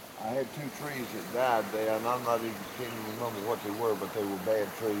 I had 2 trees that died there, and I'm not even can't even remember what they were, but they were bad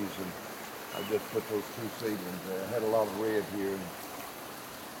trees, and I just put those 2 seedlings there. I had a lot of red here, and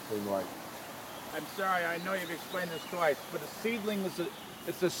it seemed like. I'm sorry, I know you've explained this twice, but a seedling is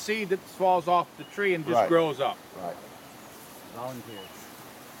It's a seed that falls off the tree and just Right. grows up. Right. Volunteers.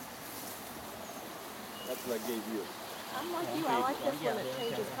 That's what I gave you. I'm like you. I like this one that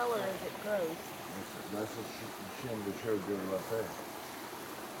changes color as it grows. That's a shim that showed you right there.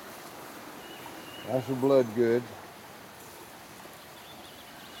 That's a blood good.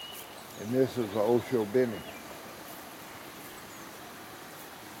 And this is a Osho Benny.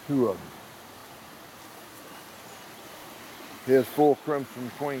 Two of them. Here's 4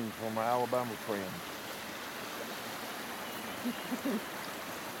 Crimson Queens from my Alabama friends.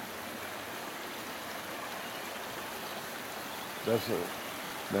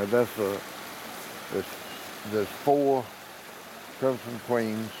 There's 4 Crimson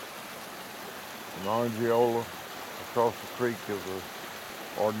Queens, an Orangeola. Across the creek is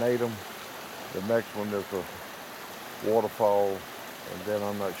a ornatum. The next one is a waterfall, and then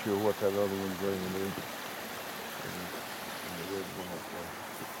I'm not sure what that other one's bringing in.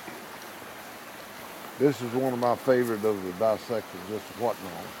 This is one of my favorite of the dissections, just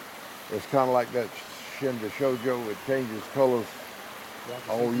whatnot. It's kind of like that Shinda Shoujo. It changes colors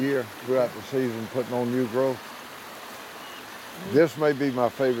all year throughout the season, putting on new growth. This may be my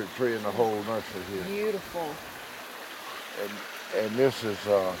favorite tree in the whole nursery here. Beautiful. And this is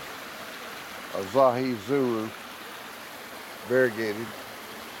a Zahi Zuru, variegated.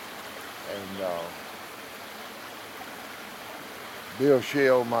 And Bill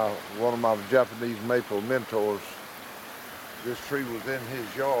Shell, one of my Japanese maple mentors, this tree was in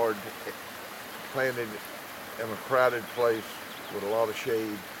his yard, planted in a crowded place with a lot of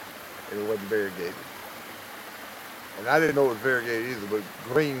shade, and it wasn't variegated. And I didn't know it was variegated either, but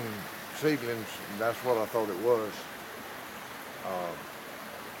green seedlings, that's what I thought it was,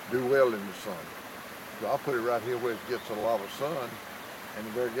 do well in the sun. So I put it right here where it gets a lot of sun, and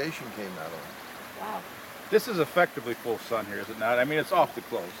the variegation came out of it. Wow. This is effectively full sun here, is it not? I mean, it's awfully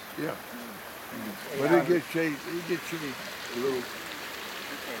close. Yeah. But it gets shade, a little.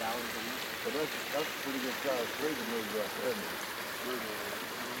 But that's a pretty good size tree to move up, isn't it?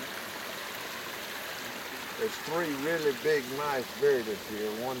 There's 3 really big, nice varieties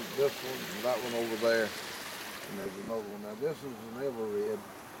here. This one, and that one over there, and there's another one. Now this is an Everred.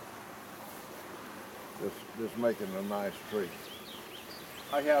 Just making a nice tree.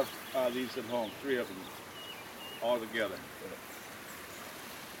 I have these at home, 3 of them, all together.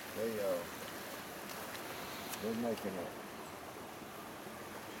 They're making it.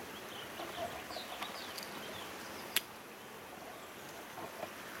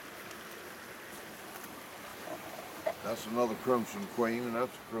 That's another Crimson Queen, and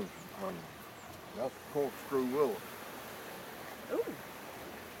that's a Crimson Queen. That's a corkscrew willow. Ooh.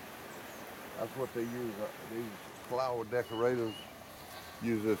 That's what they use. These flower decorators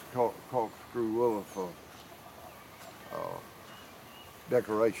use this corkscrew willow for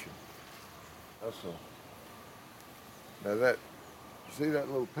decoration. Now that, see that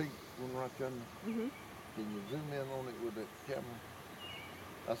little pink one right there? Mm-hmm. Can you zoom in on it with the camera?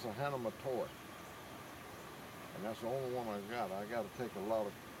 That's a Hanama toy. And that's the only one I got. I got to take a lot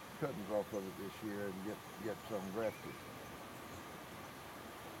of cuttings off of it this year and get some grafted.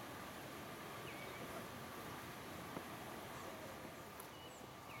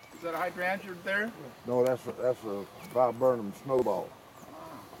 Is that a hydrangea there? No, that's a viburnum snowball.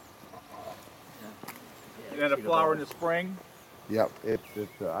 And then a flower in the spring? Yep,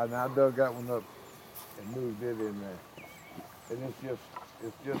 I dug that one up and moved it in there, and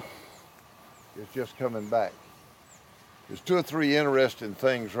it's just coming back. There's 2 or 3 interesting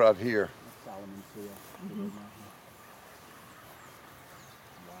things right here. Mm-hmm.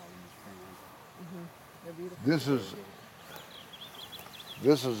 They're beautiful.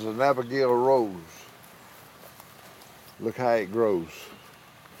 This is an Abigail rose. Look how it grows,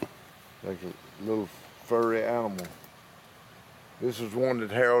 like a little furry animal. This is one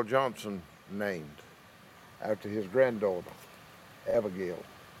that Harold Johnson named after his granddaughter, Abigail.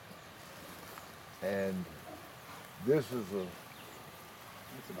 And this is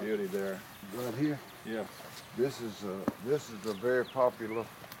It's a beauty there. right here. Yes. This is a very popular.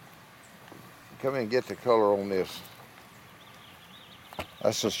 Come in and get the color on this.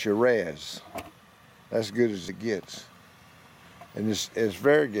 That's a Shiraz. That's good as it gets. And it's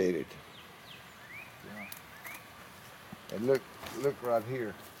variegated. Yeah. And look right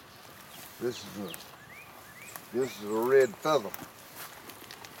here. This is a red feather.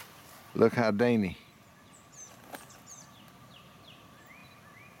 Look how dainty.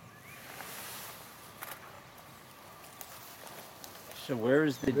 So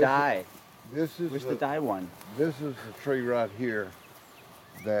where's the dye? Where's the dye one? This is the tree right here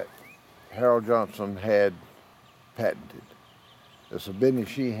that Harold Johnson had patented. It's a Benny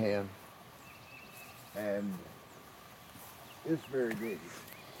Sheehan, and it's variegated.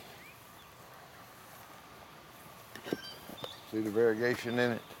 See the variegation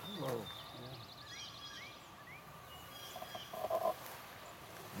in it?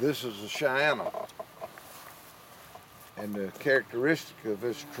 This is a Cheyenne, and the characteristic of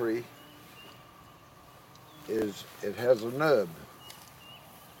this tree is it has a nub.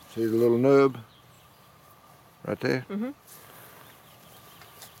 See the little nub right there? Mm-hmm.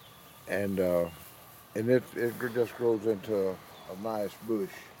 And it just grows into a nice bush,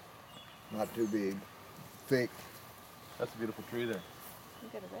 not too big, thick. That's a beautiful tree there. We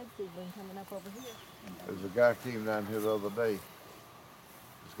got a red seedling coming up over here. There's a guy came down here the other day.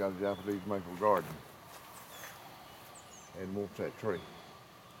 He's got a Japanese maple garden and wants that tree.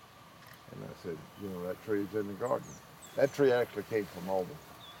 And I said, you know, that tree's in the garden. That tree actually came from Auburn.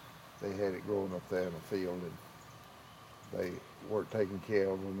 They had it growing up there in a field, and they weren't taking care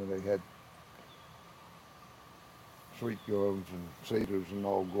of them, and they had sweet gums and cedars and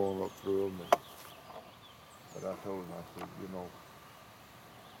all growing up through them. But I told him, I said, you know,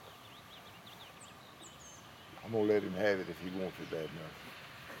 I'm gonna let him have it if he wants it bad enough.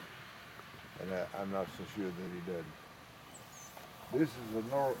 And I'm not so sure that he doesn't. This is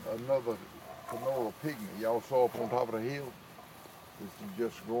another Sonora pygmy. Y'all saw up on top of the hill? This is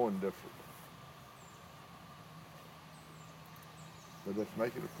just growing different. But let's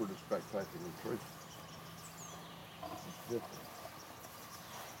make it a pretty spectacular tree. It's different.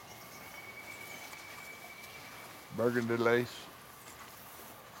 Burgundy lace.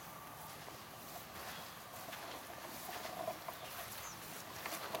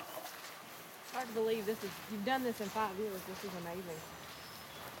 Hard to believe you've done this in 5 years. This is amazing.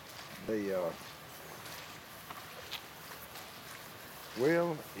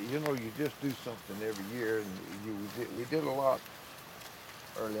 Well, you know, you just do something every year, and we did a lot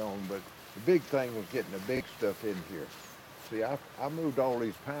early on, but the big thing was getting the big stuff in here. See, I moved all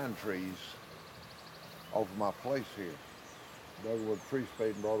these pine trees off of my place here. Dug with a tree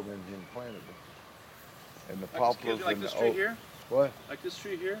spade and brought them in here and planted them. And the poplars like and this the tree oak. here? What? Like this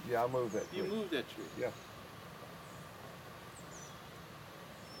tree here? Yeah, I moved that tree. You moved that tree? Yeah.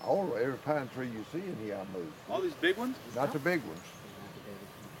 Every pine tree you see in here, I moved. All these big ones? Not the big ones.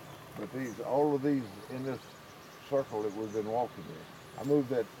 But all of these in this circle that we've been walking in. I moved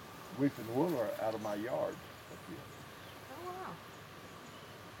that weeping willow out of my yard up here. Oh, wow.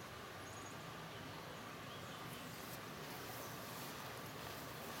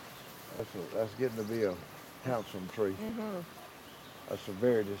 That's getting to be a handsome tree. Mm-hmm. That's a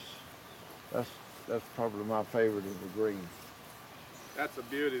Veritas. That's probably my favorite in the green. That's a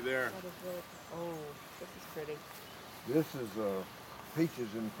beauty there. That is really, oh, this is pretty. This is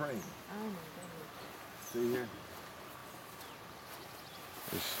peaches and cream. Oh my goodness. See here?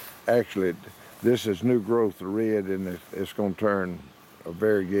 Actually, this is new growth of red, and it's going to turn a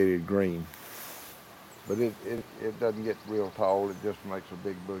variegated green. But it doesn't get real tall. It just makes a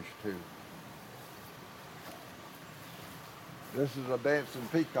big bush too. This is a dancing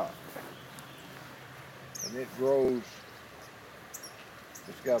peacock, and it grows.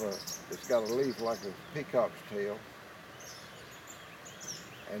 It's got a leaf like a peacock's tail,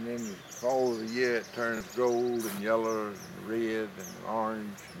 and then fall of the year it turns gold and yellow and red and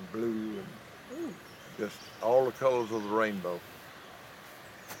orange and blue and just all the colors of the rainbow.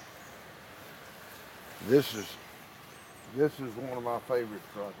 This is one of my favorites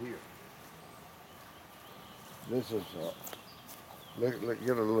right here. This is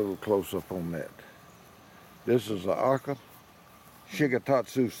get a little close up on that. This is the Aka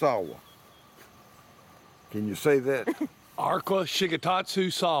Shigetatsu Sawa. Can you say that? Arqua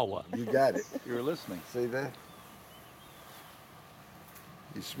Shigetatsu Sawa. You got it. You were listening. See that?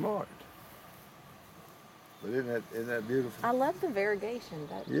 He's smart. But isn't that beautiful? I love the variegation.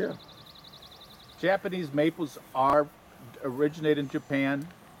 Yeah. Japanese maples are originate in Japan,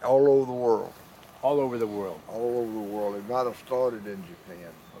 All over the world. all over the world. All over the world. It might have started in Japan.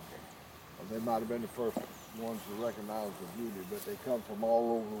 Okay. Or they might have been the first ones to recognize the beauty, but they come from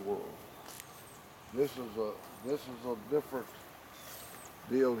all over the world. This is a different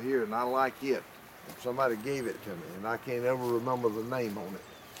deal here, and I like it. Somebody gave it to me, and I can't ever remember the name on it.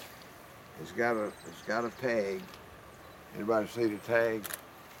 It's got a tag. Anybody see the tag?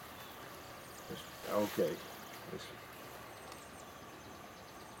 Okay.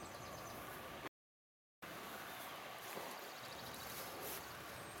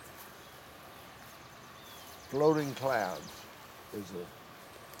 Floating clouds is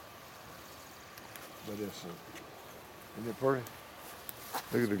isn't it pretty?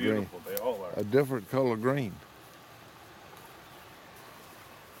 Look at the green. Beautiful, they all are. A different color green.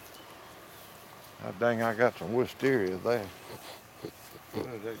 Oh, dang, I got some wisteria there. Where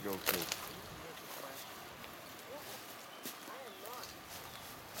did that go to?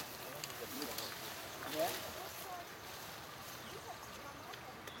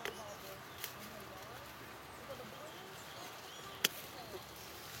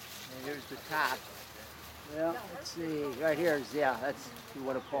 And here's the top. Well, let's see. Right here is, yeah, that's, you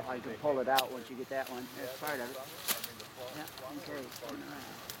want to pull, I can pull it out once you get that one. That's part of it. Yeah, okay.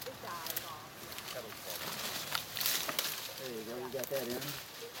 There you go, we got that in.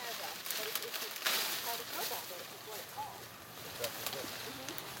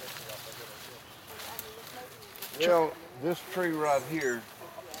 Well, this tree right here,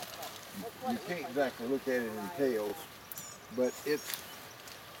 you can't exactly look at it in tails, but it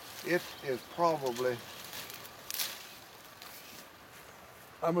is probably,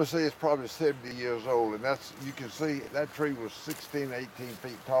 I'm gonna say it's probably 70 years old, and that's, you can see that tree was 16, 18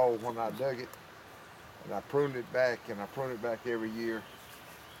 feet tall when I dug it, and I pruned it back, and I prune it back every year,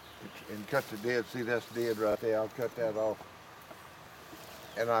 and cut the dead. See, that's dead right there. I'll cut that off.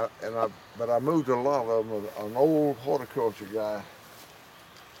 But I moved a lot of them. An old horticulture guy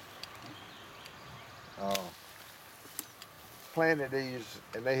planted these,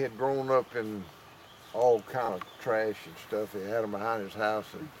 and they had grown up in all kind of trash and stuff. He had them behind his house,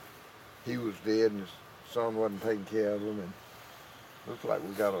 and he was dead, and his son wasn't taking care of them. And looks like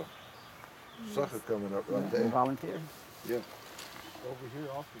we got a sucker coming up right there. Volunteer? Yeah. Over here,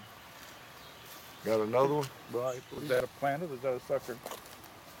 often. Got another one? Right. Is that a planted? Or is that a sucker?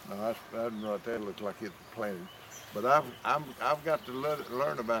 No, that one right there looks like it's planted. But I've got to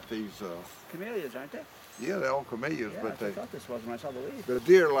learn about these. Camellias, aren't they? Yeah, they're all camellias, Yeah, but I thought this was when I saw the leaves. the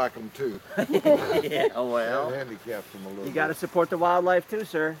deer like them too. Yeah, That handicaps them a little. you got to bit. support the wildlife too,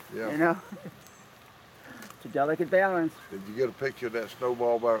 sir. Yeah. You know, it's a delicate balance. Did you get a picture of that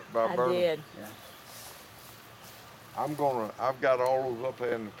snowball by I Burnham? did. Yeah. I've got all those up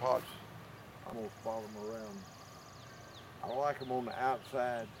there in the pots. I'm gonna spot them around. I like them on the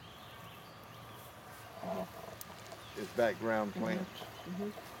outside. It's background plants.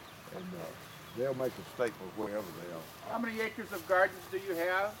 And they'll make a statement wherever they are. How many acres of gardens do you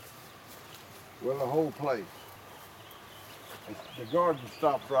have? Well, the whole place. The garden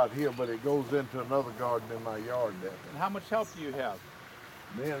stops right here, but it goes into another garden in my yard there. And how much help do you have?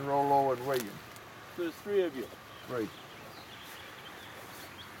 Me and Rollo and William, So there's 3 of you. 3.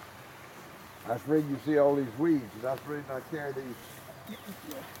 That's the reason you see all these weeds. That's the reason I carry these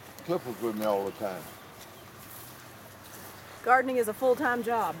clippers with me all the time. Gardening is a full-time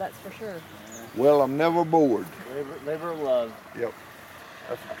job, that's for sure. Well, I'm never bored. Labor of love. Yep.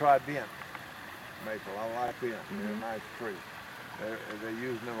 That's a trident maple. I like them. They're a nice tree. They're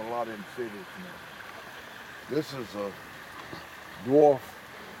using them a lot in cities now. This is a dwarf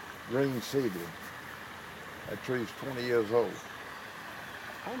green seedling. That tree's 20 years old.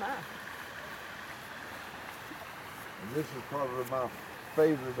 Oh my. And this is probably my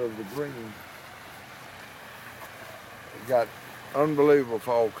favorite of the green. It got unbelievable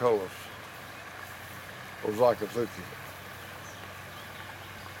fall colors. Ozakazuki.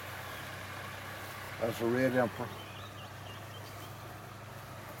 That's a red emperor.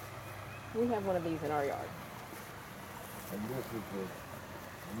 We have one of these in our yard. And this is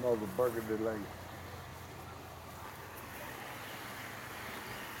another burgundy lace.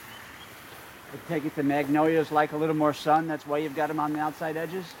 I take it the magnolias like a little more sun. That's why you've got them on the outside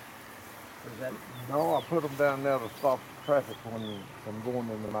edges. Or is that? No, I put them down there to stop traffic from going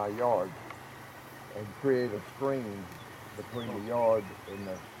into my yard and create a screen between the yard and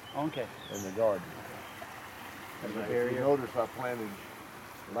Okay. the garden. And As a if you barrier. notice, I planted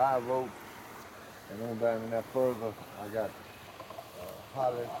live oak, and on down in there further, I got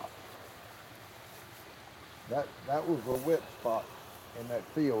holly. That was a wet spot in that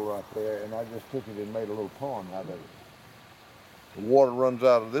field right there, and I just took it and made a little pond out of it. The water runs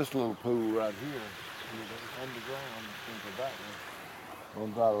out of this little pool right here, underground into that one.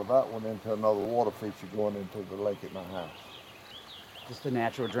 Runs out of that one into another water feature going into the lake at my house. Just the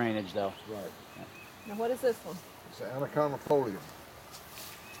natural drainage, though. Right. Now what is this one? It's an anaconifolium.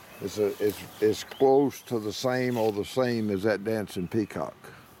 It's close to the same or the same as that dancing peacock.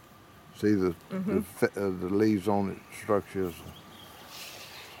 See the leaves on it, structures.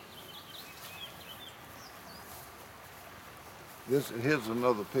 Here's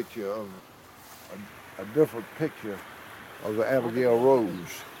another picture of a different picture of the Abigail Rose.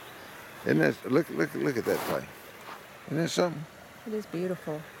 And that's look at that thing. Isn't that something? It is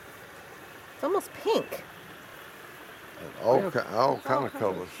beautiful. It's almost pink. All kind of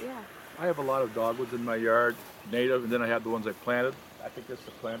colors. Yeah. I have a lot of dogwoods in my yard, native, and then I have the ones I planted. I think that's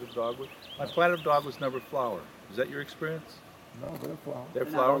the planted dogwood. My planted dogwoods never flower. Is that your experience? No, they're flowering. They're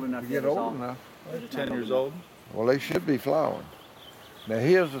They're not old flowering? enough You yet, get is old all. enough. They're Not 10 old years enough. old. Well, they should be flowering. Now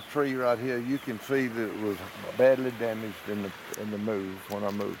here's a tree right here. You can see that it was badly damaged in the move when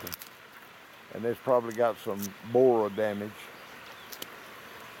I moved them, and it's probably got some borer damage.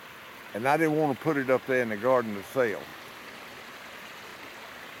 And I didn't want to put it up there in the garden to sell.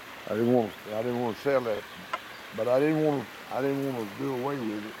 I didn't want to sell that, but I didn't want to do away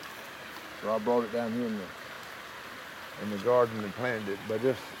with it. So I brought it down here in the garden and planted it. But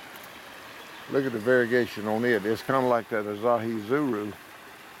this, look at the variegation on it. It's kind of like that Asahi Zuru,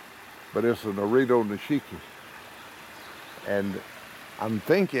 but it's an Arito Nishiki. And I'm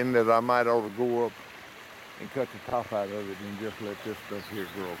thinking that I might ought to go up and cut the top out of it and just let this stuff here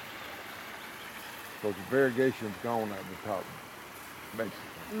grow. Because the variegation's gone at the top, basically.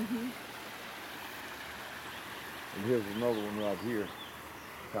 Mm-hmm. And here's another one right here,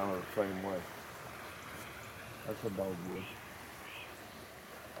 kind of the same way. That's a dogwood.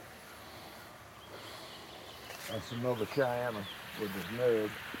 That's another Cheyenne with his nub.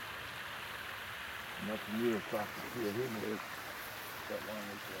 And that's a real socket here. Here it is. That one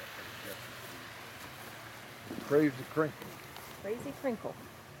is Crazy Crinkle. Crazy crinkle.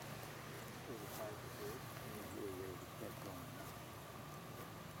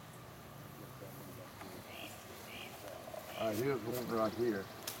 All right, here's one right here.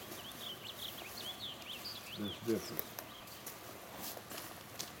 That's different.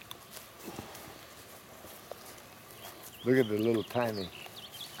 Look at the little tiny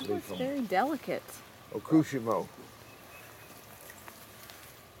Oh, leaf it's on very delicate. Okushimo.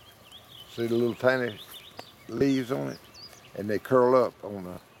 See the little tiny leaves on it? And they curl up on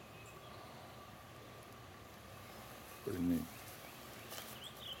the... Pretty neat.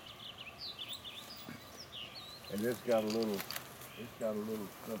 And it's got a little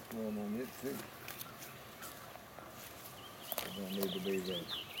stuff going on it too. It don't need to be there.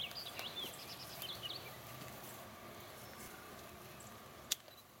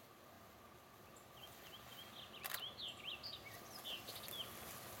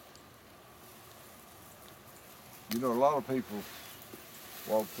 You know, a lot of people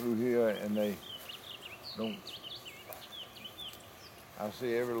walk through here and they don't. I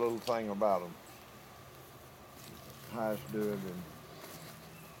see every little thing about them. How it's doing, and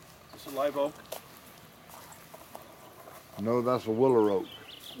It's a live oak? no, that's a willow oak,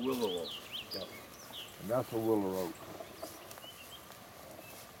 Willow oak. and that's a willow oak.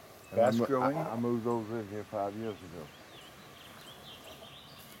 And Fast I growing? I moved those in here 5 years ago.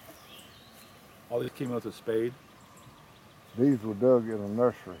 All these came out with a spade? These were dug in a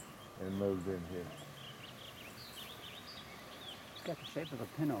nursery and moved in here. It's got the shape of a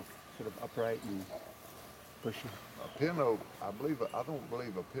pin oak, sort of upright and bushy. A pin oak, I don't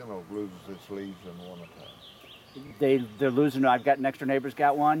believe a pin oak loses its leaves in the wintertime. They're losing. I've got next door neighbor's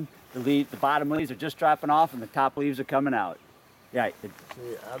got one. The bottom leaves are just dropping off, and the top leaves are coming out. Yeah. See,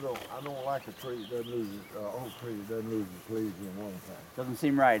 I don't like a tree that doesn't lose oak tree that doesn't lose its leaves in the wintertime. Doesn't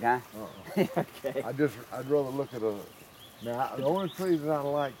seem right, huh? Okay. I'd rather look at now the only tree that I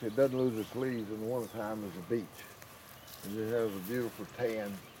like that doesn't lose its leaves in the wintertime is a beech. It has a beautiful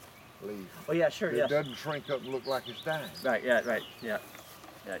tan leaf. Oh yeah, sure. It Yes. doesn't shrink up and look like it's dying. Right. Yeah. Right. Yeah.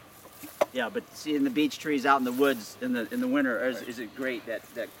 Yeah. Yeah. But seeing the beech trees out in the woods in the winter is it great that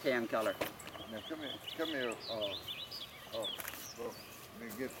tan color. Now come here. Look, let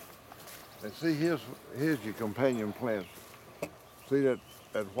me get. And see, here's your companion plants. See that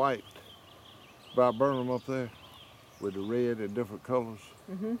white viburnum up there with the red and different colors.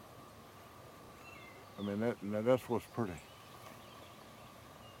 Mm-hmm. I mean that's what's pretty.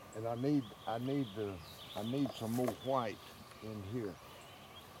 And I need some more white in here.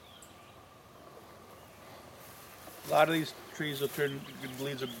 A lot of these trees will turn, the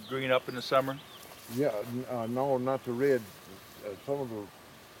leaves will green up in the summer. Yeah, no, not the red. Some of them,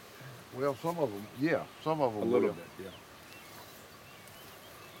 yeah, some of them A little will. bit, yeah.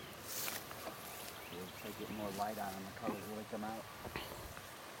 They get more light on them, the colors really come out.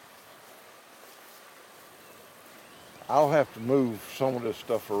 I'll have to move some of this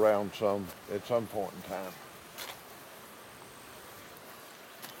stuff around some at some point in time.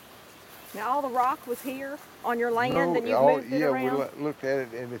 Now all the rock was here on your land, No, and you've moved it yeah, around. we looked at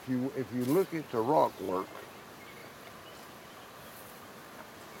it, and if you look at the rock work,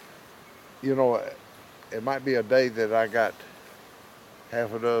 you know, it might be a day that I got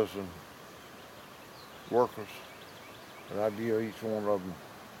half a dozen workers, and I'd give each one of them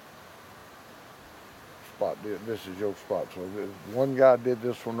spot. This is your spot. So one guy did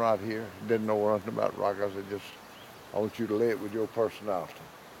this one right here. Didn't know nothing about rock. I said, just I want you to lay it with your personality.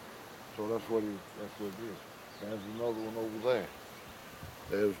 So that's what it is. There's another one over there.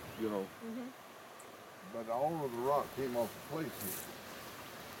 There's, you know, but all of the rock came off the place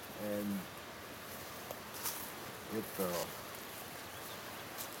here. And it,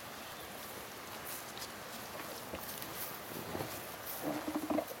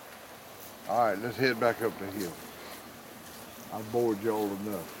 all right, let's head back up the hill. I bored y'all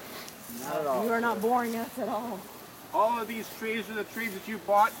enough. Not at all. You are not boring us at all. All of these trees are the trees that you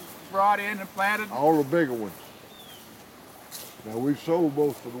brought in and planted? All the bigger ones. Now we've sold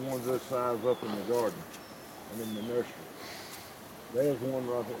most of the ones this size up in the garden and in the nursery. There's one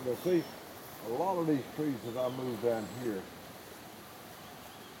right there. Now see, a lot of these trees that I moved down here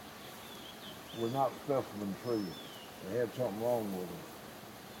were not specimen trees. They had something wrong with them.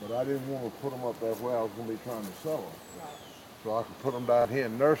 But I didn't want to put them up that way. I was going to be trying to sell them. So I could put them down here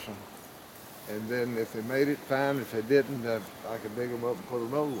and nurse them. And then if they made it, fine. If they didn't, I could dig them up and put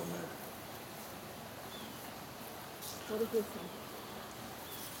another one there. What is this one?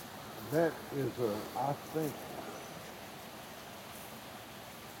 That is I think,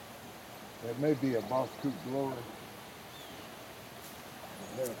 that may be a Moss Creek Glory.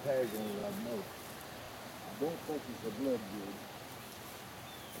 There's a tag on it, I know. I don't think it's a blood good.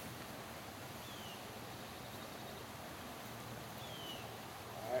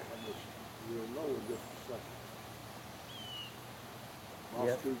 All right, we'll know in just a second.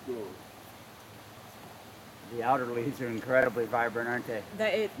 Moss Creek Glory. The outer leaves are incredibly vibrant, aren't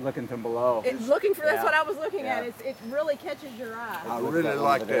they? Looking from below. Looking for, that's Yeah. what I was looking Yeah. at. It really catches your eye. I really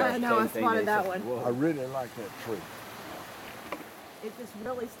like that. I know, I spotted that one. I really like that tree. It just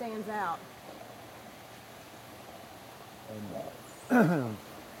really stands out. And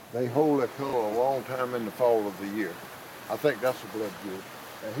they hold that color a long time in the fall of the year. I think that's a blood good.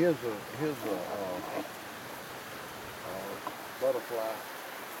 Now here's a butterfly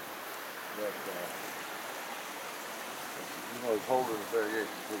that you know is holding the variation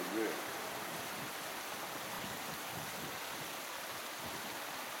pretty good.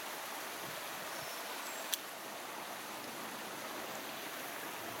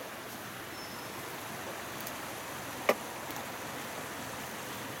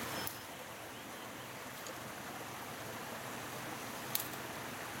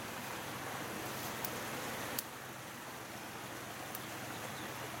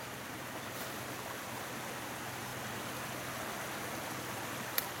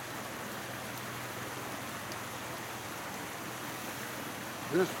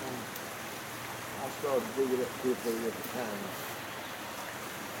 This one, I started digging up 2 or 3 at a time.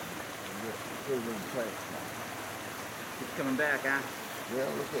 And just threw it in the trash now. It's coming back, huh?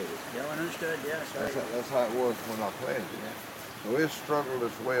 Yeah, look at it. Yeah, understood. Yeah, sorry. That's how it was when I planted it. So it's struggled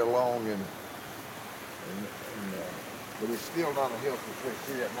its way along, but it's still not a healthy tree.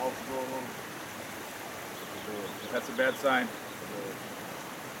 See that moss growing on it? That's a bad sign.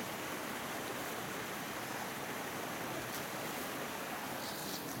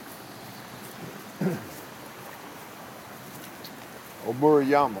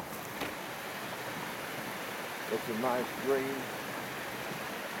 Oburiyama. It's a nice green,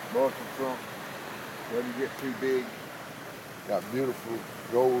 bushy trunk. Doesn't get too big. Got beautiful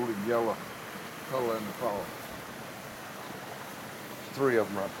gold and yellow color in the fall. 3 of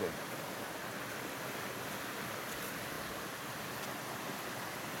them right there.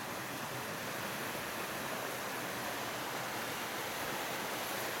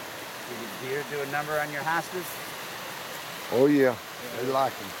 Did the deer do a number on your hostas? Oh yeah, they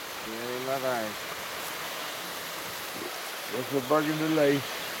like them. Yeah, they love ours. This is a burgundy lace.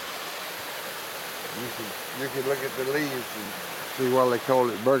 You can look at the leaves and see why they call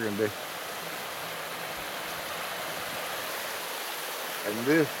it burgundy. And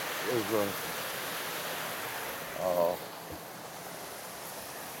this is a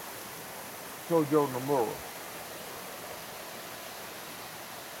Tojo Nomura.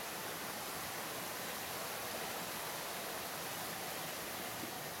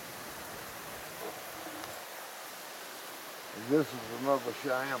 And this is another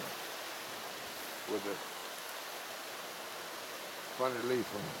Cheyenne with a funny leaf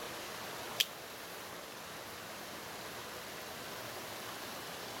on it.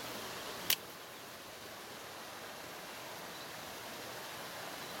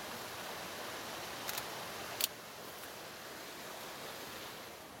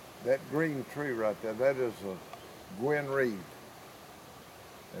 That green tree right there, that is a Gwen Reed.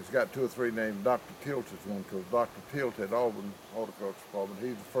 It's got 2 or 3 names. Dr. Tilt is one, because Dr. Tilt at Auburn Horticulture Department,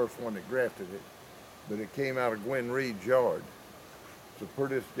 he's the first one that grafted it. But it came out of Gwen Reed's yard. It's the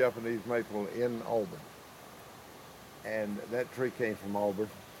prettiest Japanese maple in Auburn. and that tree came from Auburn.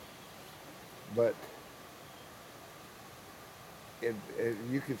 But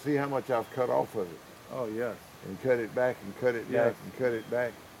you can see how much I've cut off of it. Oh, yes. And cut it back and cut it Yes. back and cut it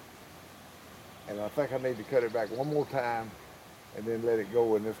back. And I think I need to cut it back one more time and then let it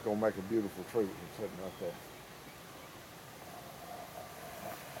go, and it's going to make a beautiful tree sitting right there.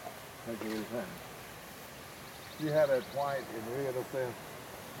 Thank you for your time. You have that white and red up there?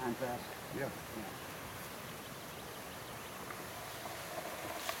 Contrast. Yeah.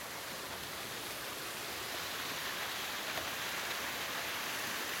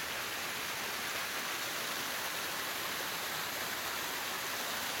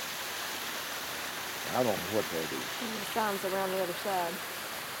 I don't know what that is. And the sign's around the other side.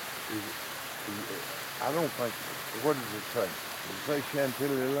 I don't think, what does it say? Does it say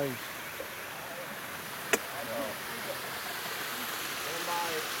Chantilly lace?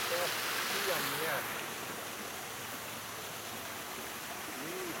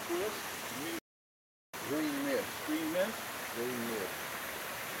 Green mist. Green mist? Green mist.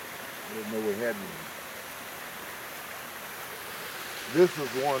 I didn't know we had any. This is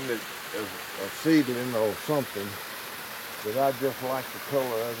one that is a seedling or something that I just like the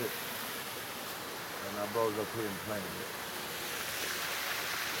color of it, and I brought it up here and planted it.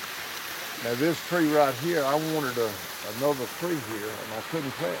 Now this tree right here, I wanted another tree here, and I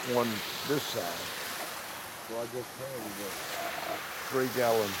couldn't plant one this side, so I just planted a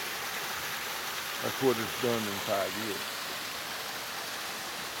 3-gallon. That's what it's done in 5 years.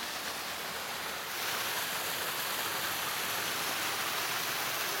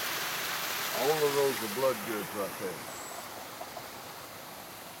 All of those are blood goods right there.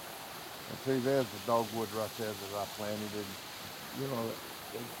 And see, there's the dogwood right there that I planted. And, you know,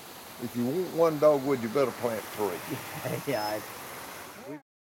 if you want one dogwood, you better plant 3. Yeah,